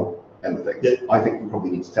full funnel end of things. Yeah. I think we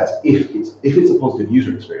probably need to test if it's a positive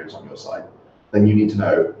user experience on your site, then you need to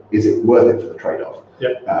know, is it worth it for the trade-off?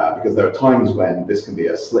 Yeah. Because there are times when this can be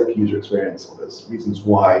a slick user experience, or there's reasons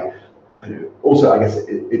why. Also, I guess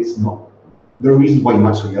it's not. There are reasons why you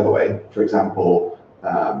might swing the other way. For example,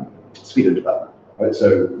 speed of development. Right?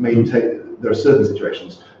 So there are certain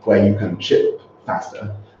situations where you can ship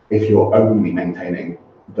faster if you're only maintaining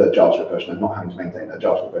the JavaScript version and not having to maintain a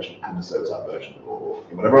JavaScript version and a server-side version or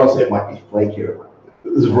whatever else. It might be flakier.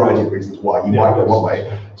 There's a variety of reasons why you might go one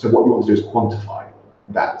way. So what you want to do is quantify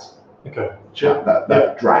that. Okay.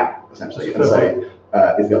 That drag essentially, and say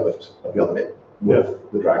is the uplift of the other bit worth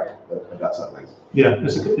the drag of that side of things. Yeah,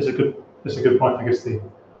 it's a good point. I guess the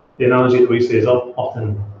analogy that we see is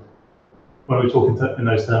often when we're talking in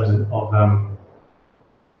those terms of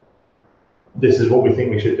this is what we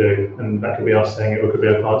think we should do, and that could be us saying it, or it could be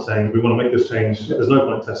our client saying we want to make this change. There's no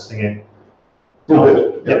point testing it.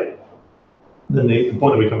 Good. Then the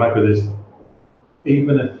point that we come back with is,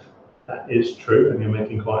 even if that is true, and you're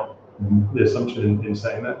making quite the assumption in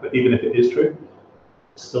saying that, but even if it is true,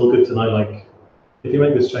 it's still good to know, like, if you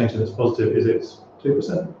make this change and it's positive, is it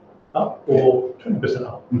 2% up or 20%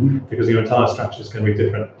 up? Because your entire strategy is going to be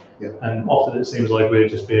different. Yeah. And often it seems like we're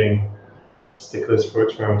just being sticklers for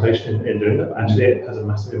experimentation in doing that, but actually it has a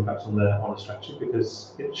massive impact on the strategy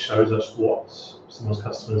because it shows us what someone's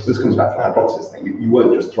customers. This comes back to the hypothesis thing. You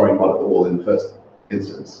weren't just throwing mud at the wall in the first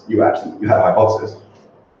instance. You had a hypothesis.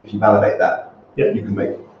 If you validate that, you can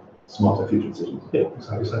make smarter future decisions. Yeah,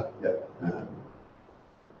 exactly so.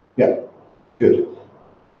 Good.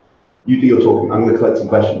 You do your talking. I'm going to collect some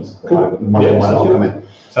questions. Cool. Might not come in.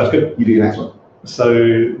 Sounds good. You do your next one. So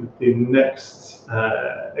the next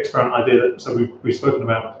experiment idea we've spoken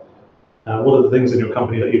about what are the things in your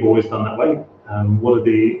company that you've always done that way? What are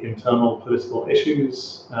the internal political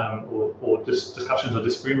issues or just discussions or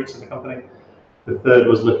disagreements in the company? The third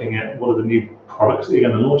was looking at what are the new products that you're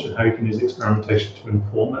going to launch and how you can use experimentation to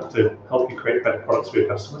inform that to help you create better products for your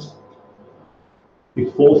customers. The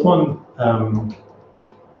fourth one,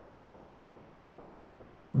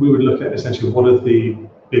 we would look at essentially what are the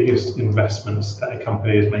biggest investments that a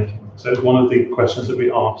company is making. So it's one of the questions that we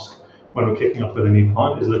ask when we're kicking off with a new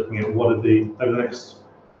client is looking at what are over the next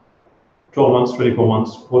 12 months, 24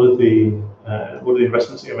 months, what are the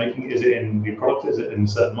investments that you're making? Is it in new product? Is it in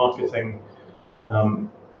certain marketing?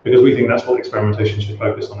 Because we think that's what experimentation should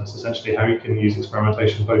focus on. It's essentially how you can use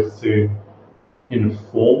experimentation both to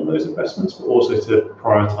inform those investments, but also to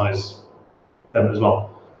prioritize them as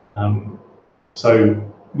well. So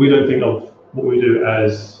we don't think of what we do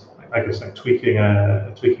as, I guess, like tweaking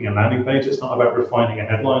a landing page. It's not about refining a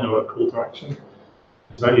headline or a call to action.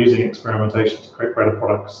 It's about using experimentation to create better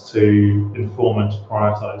products, to inform and to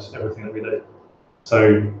prioritize everything that we do.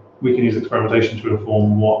 So we can use experimentation to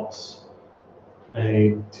inform what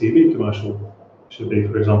a TV commercial should be,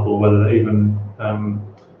 for example, whether they even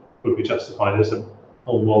would be justified. There's a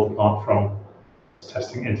whole world apart from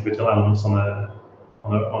testing individual elements on a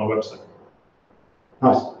website.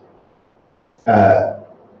 Nice.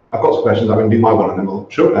 I've got some questions. I'm going to do my one and then we'll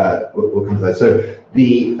come to those. So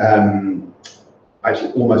the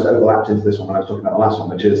actually almost overlapped into this one when I was talking about the last one,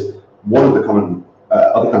 which is one of the common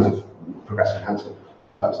other kinds of progressive enhancement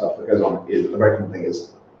type stuff that goes on is a very common thing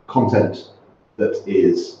is content that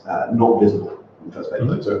is not visible in the first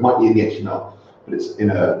page. So it might be in the HTML, but it's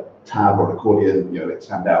in a tab or an accordion, like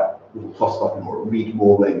stand out, little plus button or a read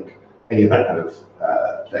more link, any of that kind of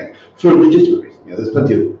thing. For a legitimate reason, there's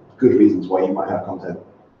plenty of good reasons why you might have content.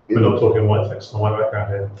 We're not talking white text on my background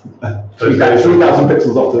here. 3,000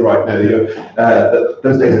 pixels off to the right. No,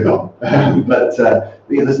 those days are gone. But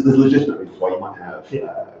there's legitimate reasons why you might have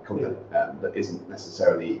content that isn't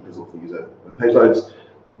necessarily visible for the user when the page loads.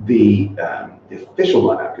 The official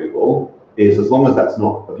line out of Google is as long as that's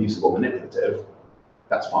not abusive or manipulative,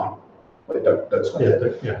 that's fine. But don't sweat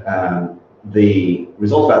it. The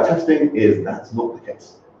result of our testing is that's not the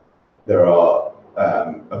case. There are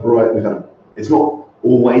a variety. It's not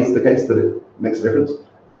always the case that it makes a difference,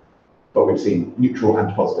 but we've seen neutral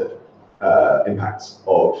and positive impacts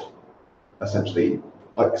of essentially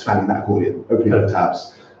like expanding that accordion, opening up the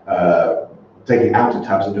tabs, taking out of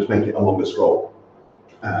tabs and just making it a longer scroll,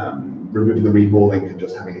 removing the read more link and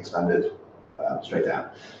just having expanded straight down.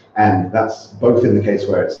 And that's both in the case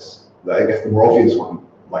where it's, I guess the more obvious one,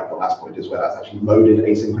 like the last point, is where that's actually loaded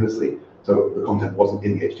asynchronously. So the content wasn't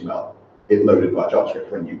in the HTML. it loaded by JavaScript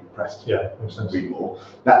when you pressed makes sense. read more.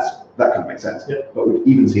 That kind of makes sense. Yeah. But we've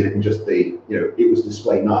even seen it in just the, it was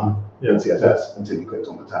display none in CSS until you clicked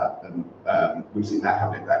on the tab, and we've seen that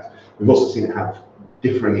have an impact. We've also seen it have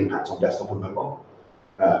differing impacts on desktop and mobile.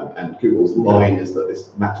 And Google's line is that this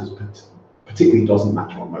particularly doesn't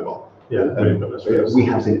matter on mobile. We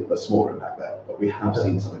have seen a smaller impact there, but we have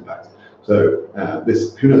seen some impact. So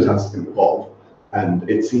who knows how this is going to evolve? And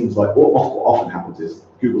it seems like what often happens is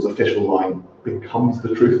Google's official line becomes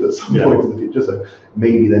the truth at some point in the future. So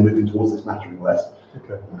maybe they're moving towards this mattering less.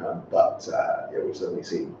 Okay. But we've certainly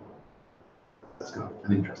seen that's kind of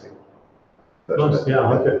an interesting. Nice. Yeah,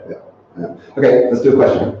 I like it. Yeah. Okay, let's do a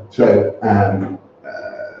question. So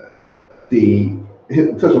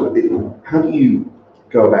first of all, how do you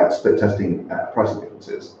go about split testing pricing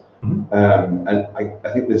differences? And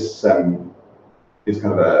I think this is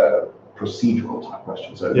kind of a procedural type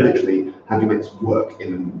question. So literally, how do you make this work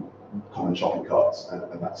in common shopping carts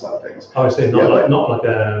and that side of things? Oh, I see. Not like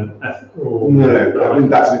an ethical. No. I mean,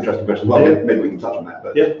 that's an interesting question. Well, maybe we can touch on that.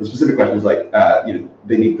 But the specific question is like,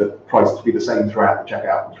 they need the price to be the same throughout the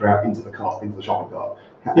checkout and throughout into the cart, into the shopping cart.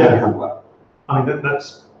 How do you handle that? I mean,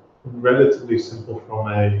 that's relatively simple from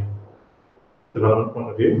a development point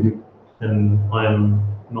of view, and I am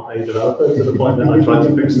not a developer to the point that I tried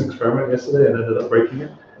to fix an experiment yesterday and ended up breaking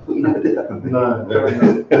it. But you never did that, didn't you? No.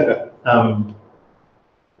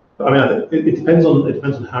 I mean, it depends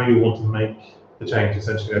on how you want to make the change.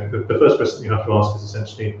 Essentially, the first question you have to ask is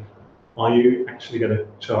essentially, are you actually going to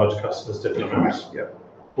charge customers different amounts?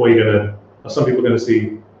 Or are some people going to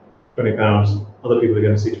see £20, other people are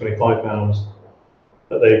going to see £25,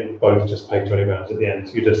 but they both just pay £20 at the end.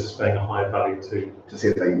 So you're just displaying a higher value to see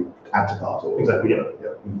if they add to cart or exactly.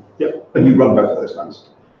 Yeah. And you run both of those plans.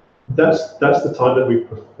 That's the type that we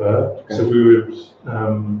prefer. Okay. So we would,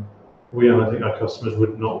 and I think our customers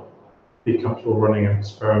would not be comfortable running an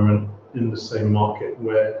experiment in the same market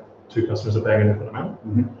where two customers are paying a different amount.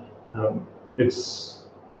 It's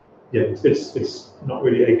not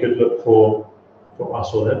really a good look for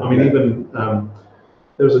us or them. I mean, even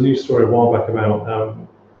there was a news story a while back about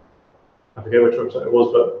I forget which website it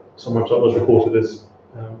was, but some website was reported as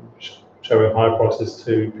showing higher prices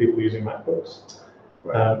to people using MacBooks.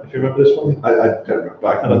 If you remember this one, I don't remember.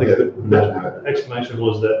 And I think the explanation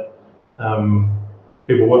was that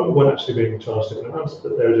people weren't actually being charged different amounts,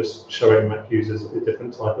 but they were just showing Mac users a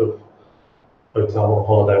different type of hotel or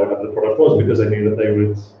holiday, or whatever the product was, because they knew that they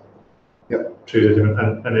would choose a different.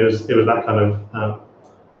 And it was that kind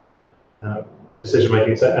of decision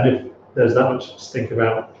making. So, and if there's that much stink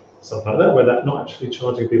about something like that, where they're not actually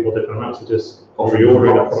charging people different amounts, they're just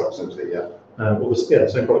reordering that product, essentially, the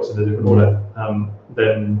same products in a different order,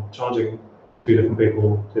 then charging two different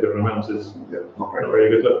people two different amounts is not really a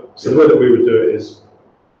good look. So the way that we would do it is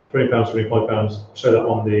 £20, £25, show that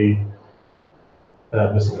on the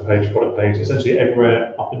listing page, product page, essentially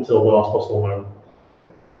everywhere up until the last possible moment.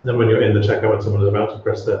 Then when you're in the checkout and someone is about to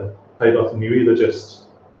press the pay button, you either just,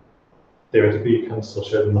 theoretically, you can still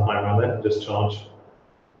show them the high amount there and just charge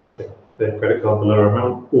their credit card the lower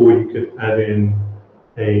amount, or you could add in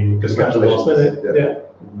a discount at the last minute.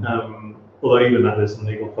 Although even that there's some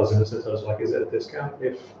legal fuzziness in terms of like, is it a discount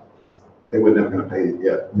if they were never going to pay?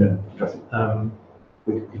 Interesting.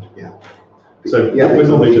 So we're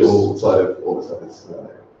normally just side of all the stuff is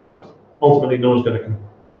ultimately no one's going to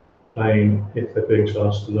complain if they're being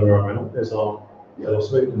charged the lower amount is our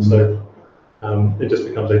philosophy, and so it just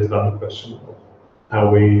becomes a development question of how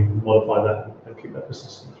we modify that and keep that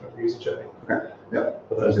consistent throughout the user journey. Okay.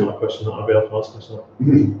 But that is not a question that I'll be able to ask myself.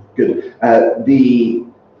 Good. The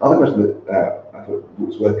other question that I thought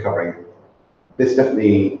was worth covering, this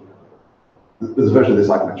definitely, there's a version of this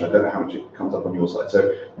I can mention, I don't know how much it comes up on your side.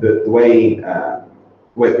 So the way the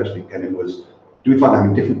question came in was, do we find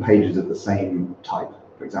having different pages of the same type,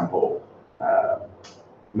 for example,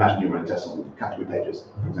 imagine you're running tests on category pages,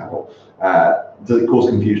 for example, does it cause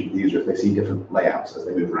confusion to the user if they see different layouts as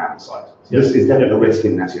they move around the site? So this is definitely a risk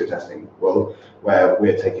in SEO testing world, where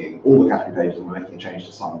we're taking all the category pages and we're making a change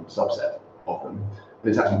to some subset of them. And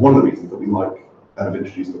it's actually one of the reasons that we like and have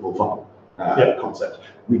introduced the full funnel concept.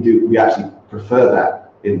 We actually prefer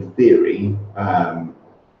that in theory,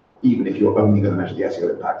 even if you're only going to measure the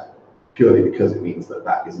SEO impact, purely because it means that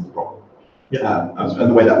that isn't a problem. And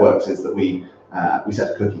the way that works is that we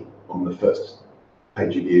set a cookie on the first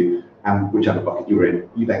page you view, and whichever bucket you're in,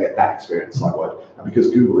 you then get that experience site-wide. And because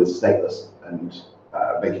Google is stateless and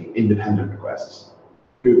making independent requests,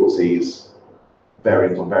 Google sees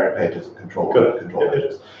variant on variant pages and control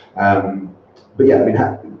pages. But yeah, I mean,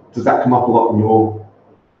 does that come up a lot in your?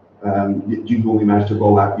 Do you normally manage to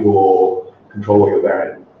roll out your control or your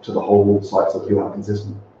variant to the whole site so that you have a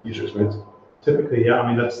consistent user experience? Typically, yeah. I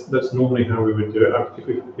mean, that's normally how we would do it.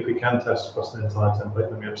 If we can test across the entire template,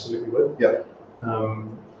 then we absolutely would. Yeah.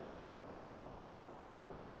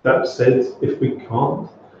 That said, if we can't,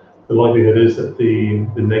 the likelihood is that the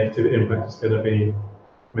negative impact is going to be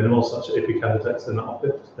minimal, such that if we can detect an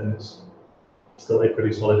uplift, then it's still a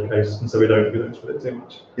pretty solid case, and so we don't sweat it too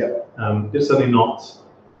much. Yeah. It's certainly not.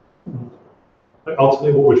 Like,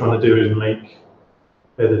 ultimately, what we're trying to do is make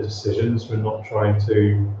better decisions. We're not trying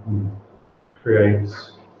to create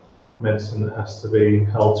medicine that has to be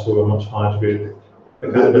held to a much higher degree of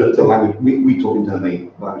accountability. The language we talk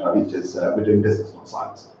internally, the language I use is we're doing business, not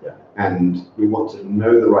science. Yeah. And we want to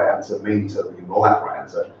know the right answer, mainly so that we can roll out the right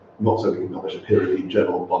answer, not so we can publish a peer-reviewed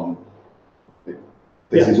journal on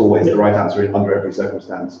this is always the right answer under every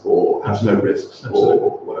circumstance, or has no risks,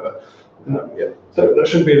 or whatever. So that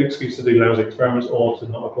shouldn't be an excuse to do lousy experiments or to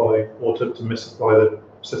not apply or to misapply the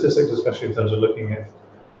statistics, especially in terms of looking at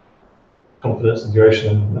confidence and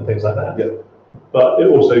duration and things like that. Yeah. But it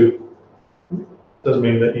also doesn't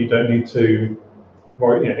mean that you don't need to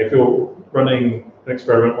worry. You know, if you're running an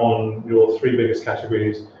experiment on your 3 biggest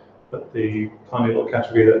categories, but the tiny little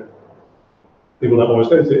category that people don't always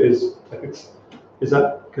go to is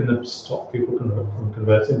that going to stop people from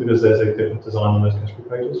converting because there's a different design on those category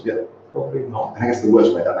pages? Yeah. Probably not. And I guess the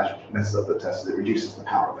worst way that actually messes up the test is it reduces the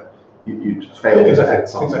power of it. You fail to detect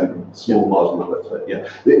something small marginal uplift. But yeah,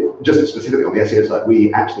 just specifically on the SEO side,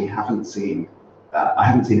 we actually haven't seen. I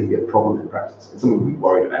haven't seen it be a problem in practice. It's something we've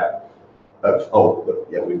worried about.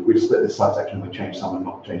 We've split this site section and we've changed some and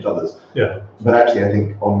not changed others. Yeah. But actually, I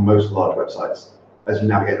think on most large websites, as you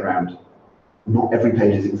navigate around, not every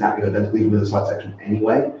page is exactly identical, even with the site section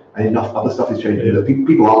anyway, and enough other stuff is changing that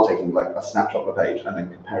people aren't taking like a snapshot of a page and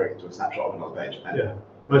then comparing it to a snapshot of another page. And yeah,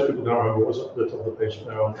 most people don't remember what's at the top of the page that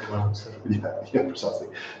they're on at the moment. So. Yeah, precisely.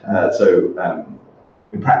 So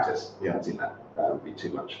in practice, we haven't seen that be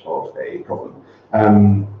too much of a problem.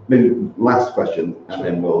 Maybe last question, and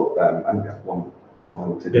then we'll, and one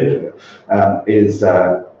final tidbit is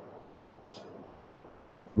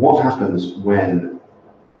what happens when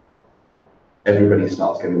everybody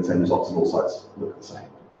starts getting the same results and all sites look the same?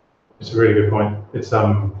 It's a really good point. It's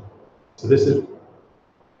so this is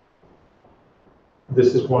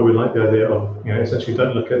why we like the idea of, you know, essentially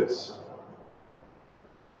don't look at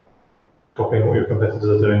copying what your competitors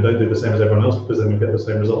are doing. Don't do the same as everyone else, because then you get the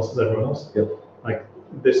same results as everyone else. Yep. Like,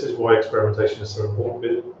 this is why experimentation is so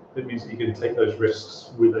important. It means that you can take those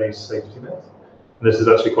risks with a safety net. And this is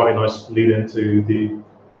actually quite a nice lead into the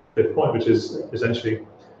fifth point, which is essentially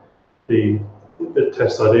the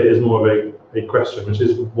test idea is more of a question, which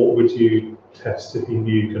is what would you test if you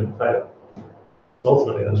knew you couldn't fail?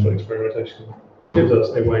 Ultimately, that's what experimentation gives us,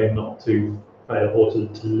 a way not to fail or to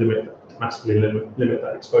massively limit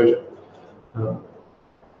that exposure.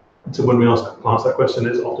 So when we ask clients that question,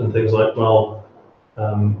 it's often things like, well,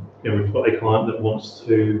 we've got a client that wants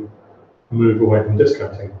to move away from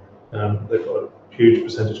discounting. They've got a huge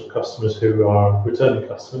percentage of customers who are returning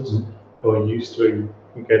customers, who are used to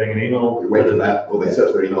getting an email. Wait for that, or they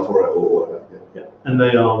search their email for it, or whatever. Yeah, and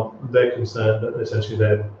they're concerned that essentially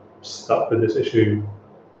they're stuck with this issue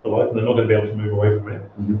for life, and they're not going to be able to move away from it.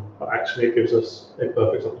 But actually, it gives us a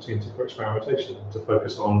perfect opportunity for experimentation to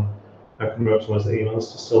focus on how can we optimize the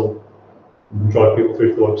emails to still drive people through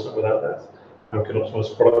to the website without that. How can we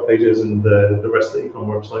optimize product pages and the rest of the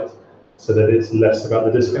e-commerce website so that it's less about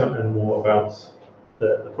the discount and more about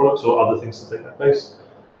the products or other things to take that place.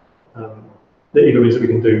 That even means that we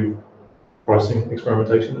can do pricing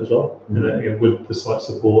experimentation as well, and then would the site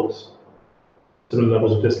support similar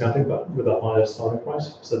levels of discounting but with a higher starting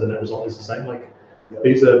price, so the net result is the same. Like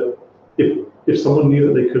these are, if someone knew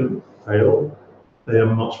that they couldn't fail, they are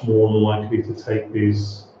much more likely to take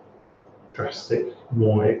these drastic,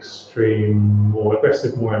 more extreme, more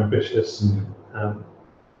aggressive, more ambitious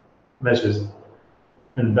measures,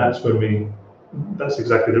 and that's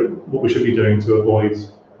exactly what we should be doing to avoid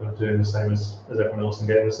doing the same as everyone else and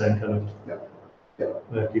getting the same kind of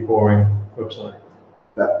boring website.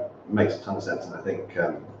 That makes a ton of sense, and I think,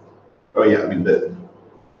 I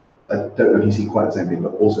don't know if you see quite the same thing,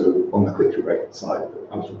 but also on the click-through rate side,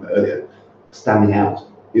 I was talking about earlier, standing out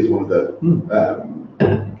is one of the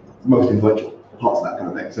most influential parts of that kind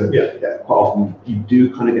of thing. So quite often you do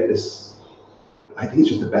kind of get this. I think it's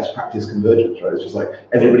just the best practice convergence, right? It's just like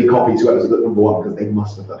everybody copies whoever's at number one because they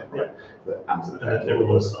must have done it right. But Amazon and then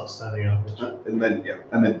everyone starts standing out. And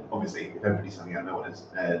then obviously if everybody's standing out, no one is.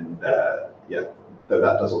 And though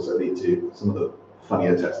that does also lead to some of the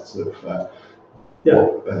funnier tests of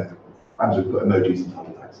Amazon put emojis and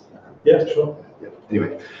title tags. Yeah, sure. Yeah.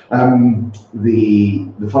 Anyway,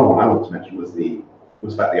 the final one I wanted to mention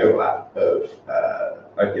was about the overlap of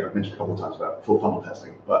I've mentioned a couple of times about full funnel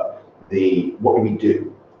testing, but what do we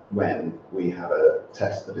do when we have a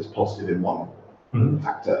test that is positive in one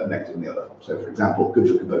factor and negative in the other? So, for example, good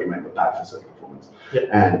for conversion rate but bad for search performance. Yeah.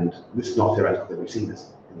 And this is not theoretical; we've seen this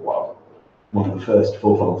in the wild. One of the first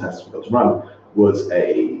full funnel tests we got to run was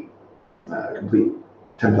a complete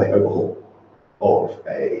template overhaul of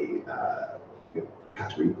a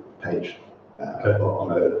category page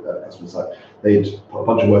on a customer site. They'd put a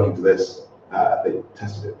bunch of work into this. They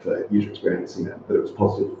tested it for user experience, seen that it was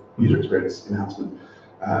positive user experience enhancement.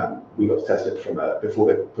 We got to test it from before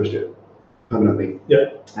they pushed it permanently,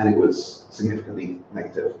 and it was significantly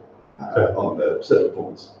negative on the search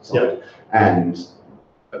performance side. And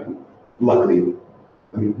luckily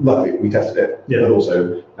we tested it, but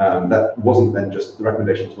also that wasn't then just the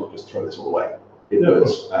recommendation was not just throw this all away. It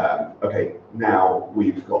was okay. Now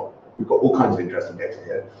we've got all kinds of interesting data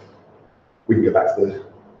here. We can go back to the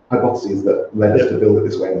hypotheses that led us to build it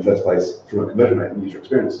this way in the first place from a conversion rate and user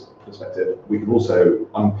experience perspective. We can also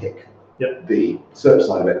unpick the search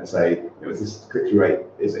side of it and say, is this click-through rate?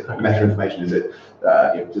 Is it meta information? Is it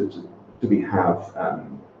do we have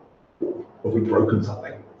we broken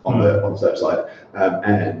something on the search side?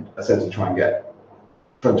 And essentially trying to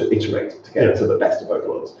iterate to get to the best of both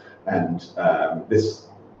worlds. And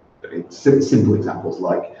simple examples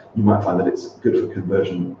like you might find that it's good for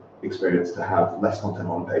conversion experience to have less content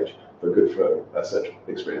on a page, but good for a search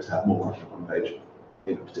experience to have more content on a page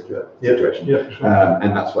in a particular situation.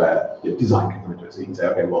 And that's where design can come into it. So you can say,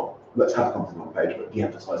 okay, well, let's have content on the page, but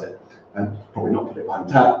de-emphasize it, and probably not put it behind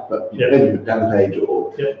the tab, but maybe move it down the page,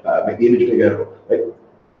 or make the image bigger, or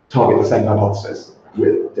target the same hypothesis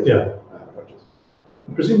with different approaches.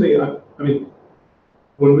 Presumably, I mean,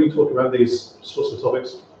 when we talk about these sorts of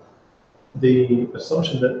topics, the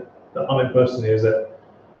assumption that I'm in personally is that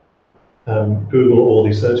Google or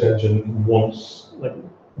the search engine wants, like,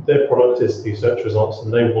 their product is the search results,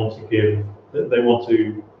 and they want people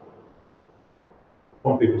to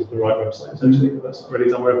the right website, essentially. That's not really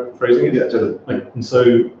some way of phrasing it. Yeah, totally. And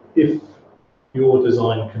so if your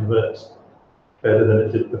design converts better than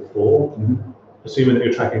it did before, assuming that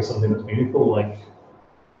you're tracking something that's meaningful, like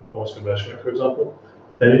voice conversion rate, for example,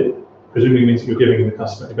 then it presumably means that you're giving the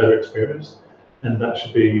customer a better experience, and that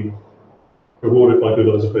should be rewarded by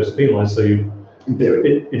Google as opposed to penalized. So in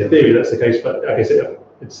theory, that's the case, but I guess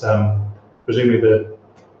it's presumably the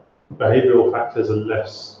behavioral factors are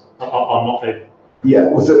not a. Yeah,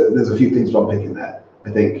 well, so there's a few things to unpick in there.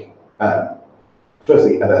 I think,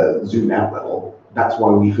 firstly, at a zoomed out level, that's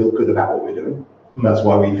why we feel good about what we're doing. That's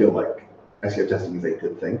why we feel like SEO testing is a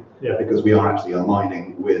good thing, because we are actually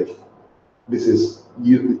aligning with, this is,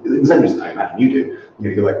 the same reason I imagine you do.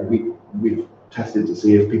 You're like, we've tested to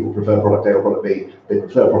see if people prefer product A or product B. They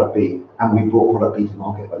prefer product B, and we brought product B to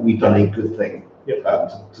market. Like, we've done a good thing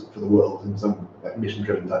for the world in some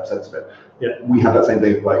mission-driven type sense of it. We have that same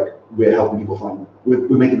thing. Like, we're helping people find.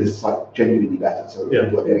 We're making this site genuinely better, so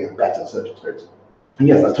people are getting a better search experience. And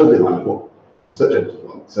yes, that's totally in line with what search engines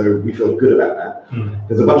want. So we feel good about that.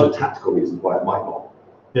 There's a bunch of tactical reasons why it might not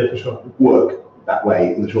work that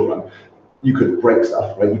way in the short run. You could break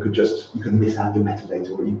stuff, right? You could miss out your metadata,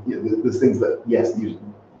 or there's things that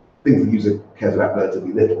things the user cares about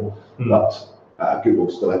relatively little, but Google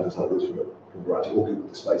still emphasizes for a variety, or Google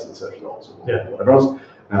displays in the search results, or whatever else.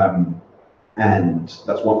 And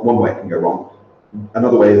that's one way it can go wrong.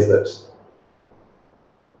 Another way is that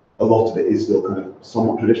a lot of it is still kind of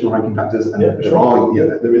somewhat traditional ranking factors, and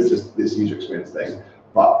there is just this user experience thing,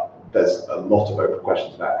 but there's a lot of open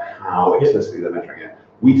questions about how explicitly they're measuring it.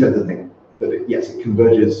 We tend to think that it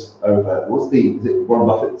converges over. Is it Warren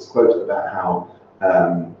Buffett's quote about how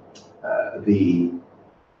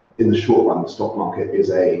in the short run the stock market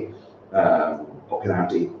is a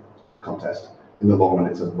popularity contest. In the long run,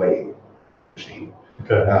 it's a weighing machine.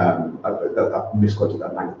 I've misquoted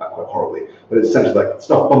that quite horribly, but it's essentially like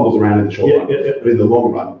stuff bumbles around in the short run, but in the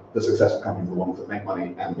long run, the successful companies are the ones that make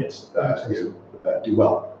money and do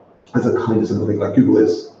well. As a kind of simple thing, like Google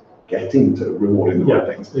is getting to rewarding the right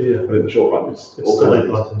things, but in the short run, it's still a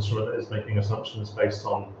blunt instrument that is making assumptions based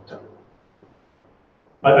on.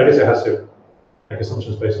 I guess it has to make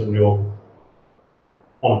assumptions based on your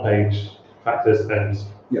on-page factors and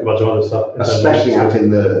a bunch of other stuff, especially out in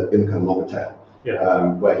the kind of longer tail,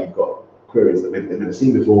 where you've got queries that maybe they've never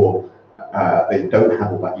seen before. They don't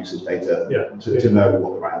have all that usage data to know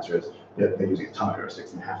what the right answer is. They're using a ton of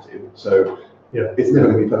heuristics and have to. So it's never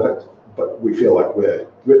going to be perfect, but we feel like we're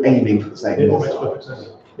aiming for the same. It makes perfect sense.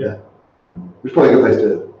 Which is probably a good place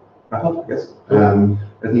to wrap up, I guess.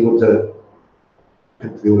 Anything you want to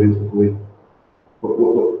put to the audience before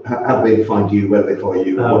how do they find you? Where do they follow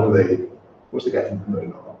you? What's the get from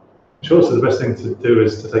conversion.com? Sure. So the best thing to do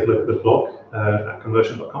is to take a look at the blog at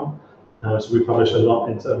conversion.com. So we publish a lot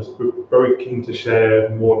in terms of, we're very keen to share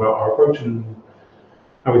more about our approach and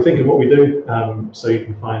how we think and what we do. So you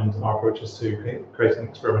can find our approaches to creating an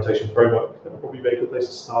experimentation framework. That would probably be a good place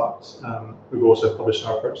to start. We've also published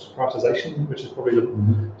our approach to prioritization, which is probably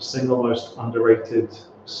the single most underrated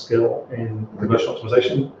skill in conversion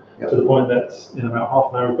optimization. Yep. To the point that in about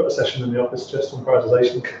half an hour we've got a session in the office just on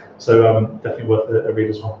prioritization. So definitely worth a read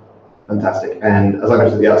as well. Fantastic. And as I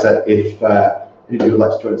mentioned at the outset, if any of you would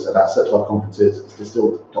like to join us at our Search Live conferences, it's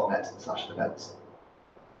distilled.net/events.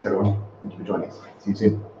 Everyone, thank you for joining us. See you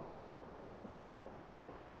soon.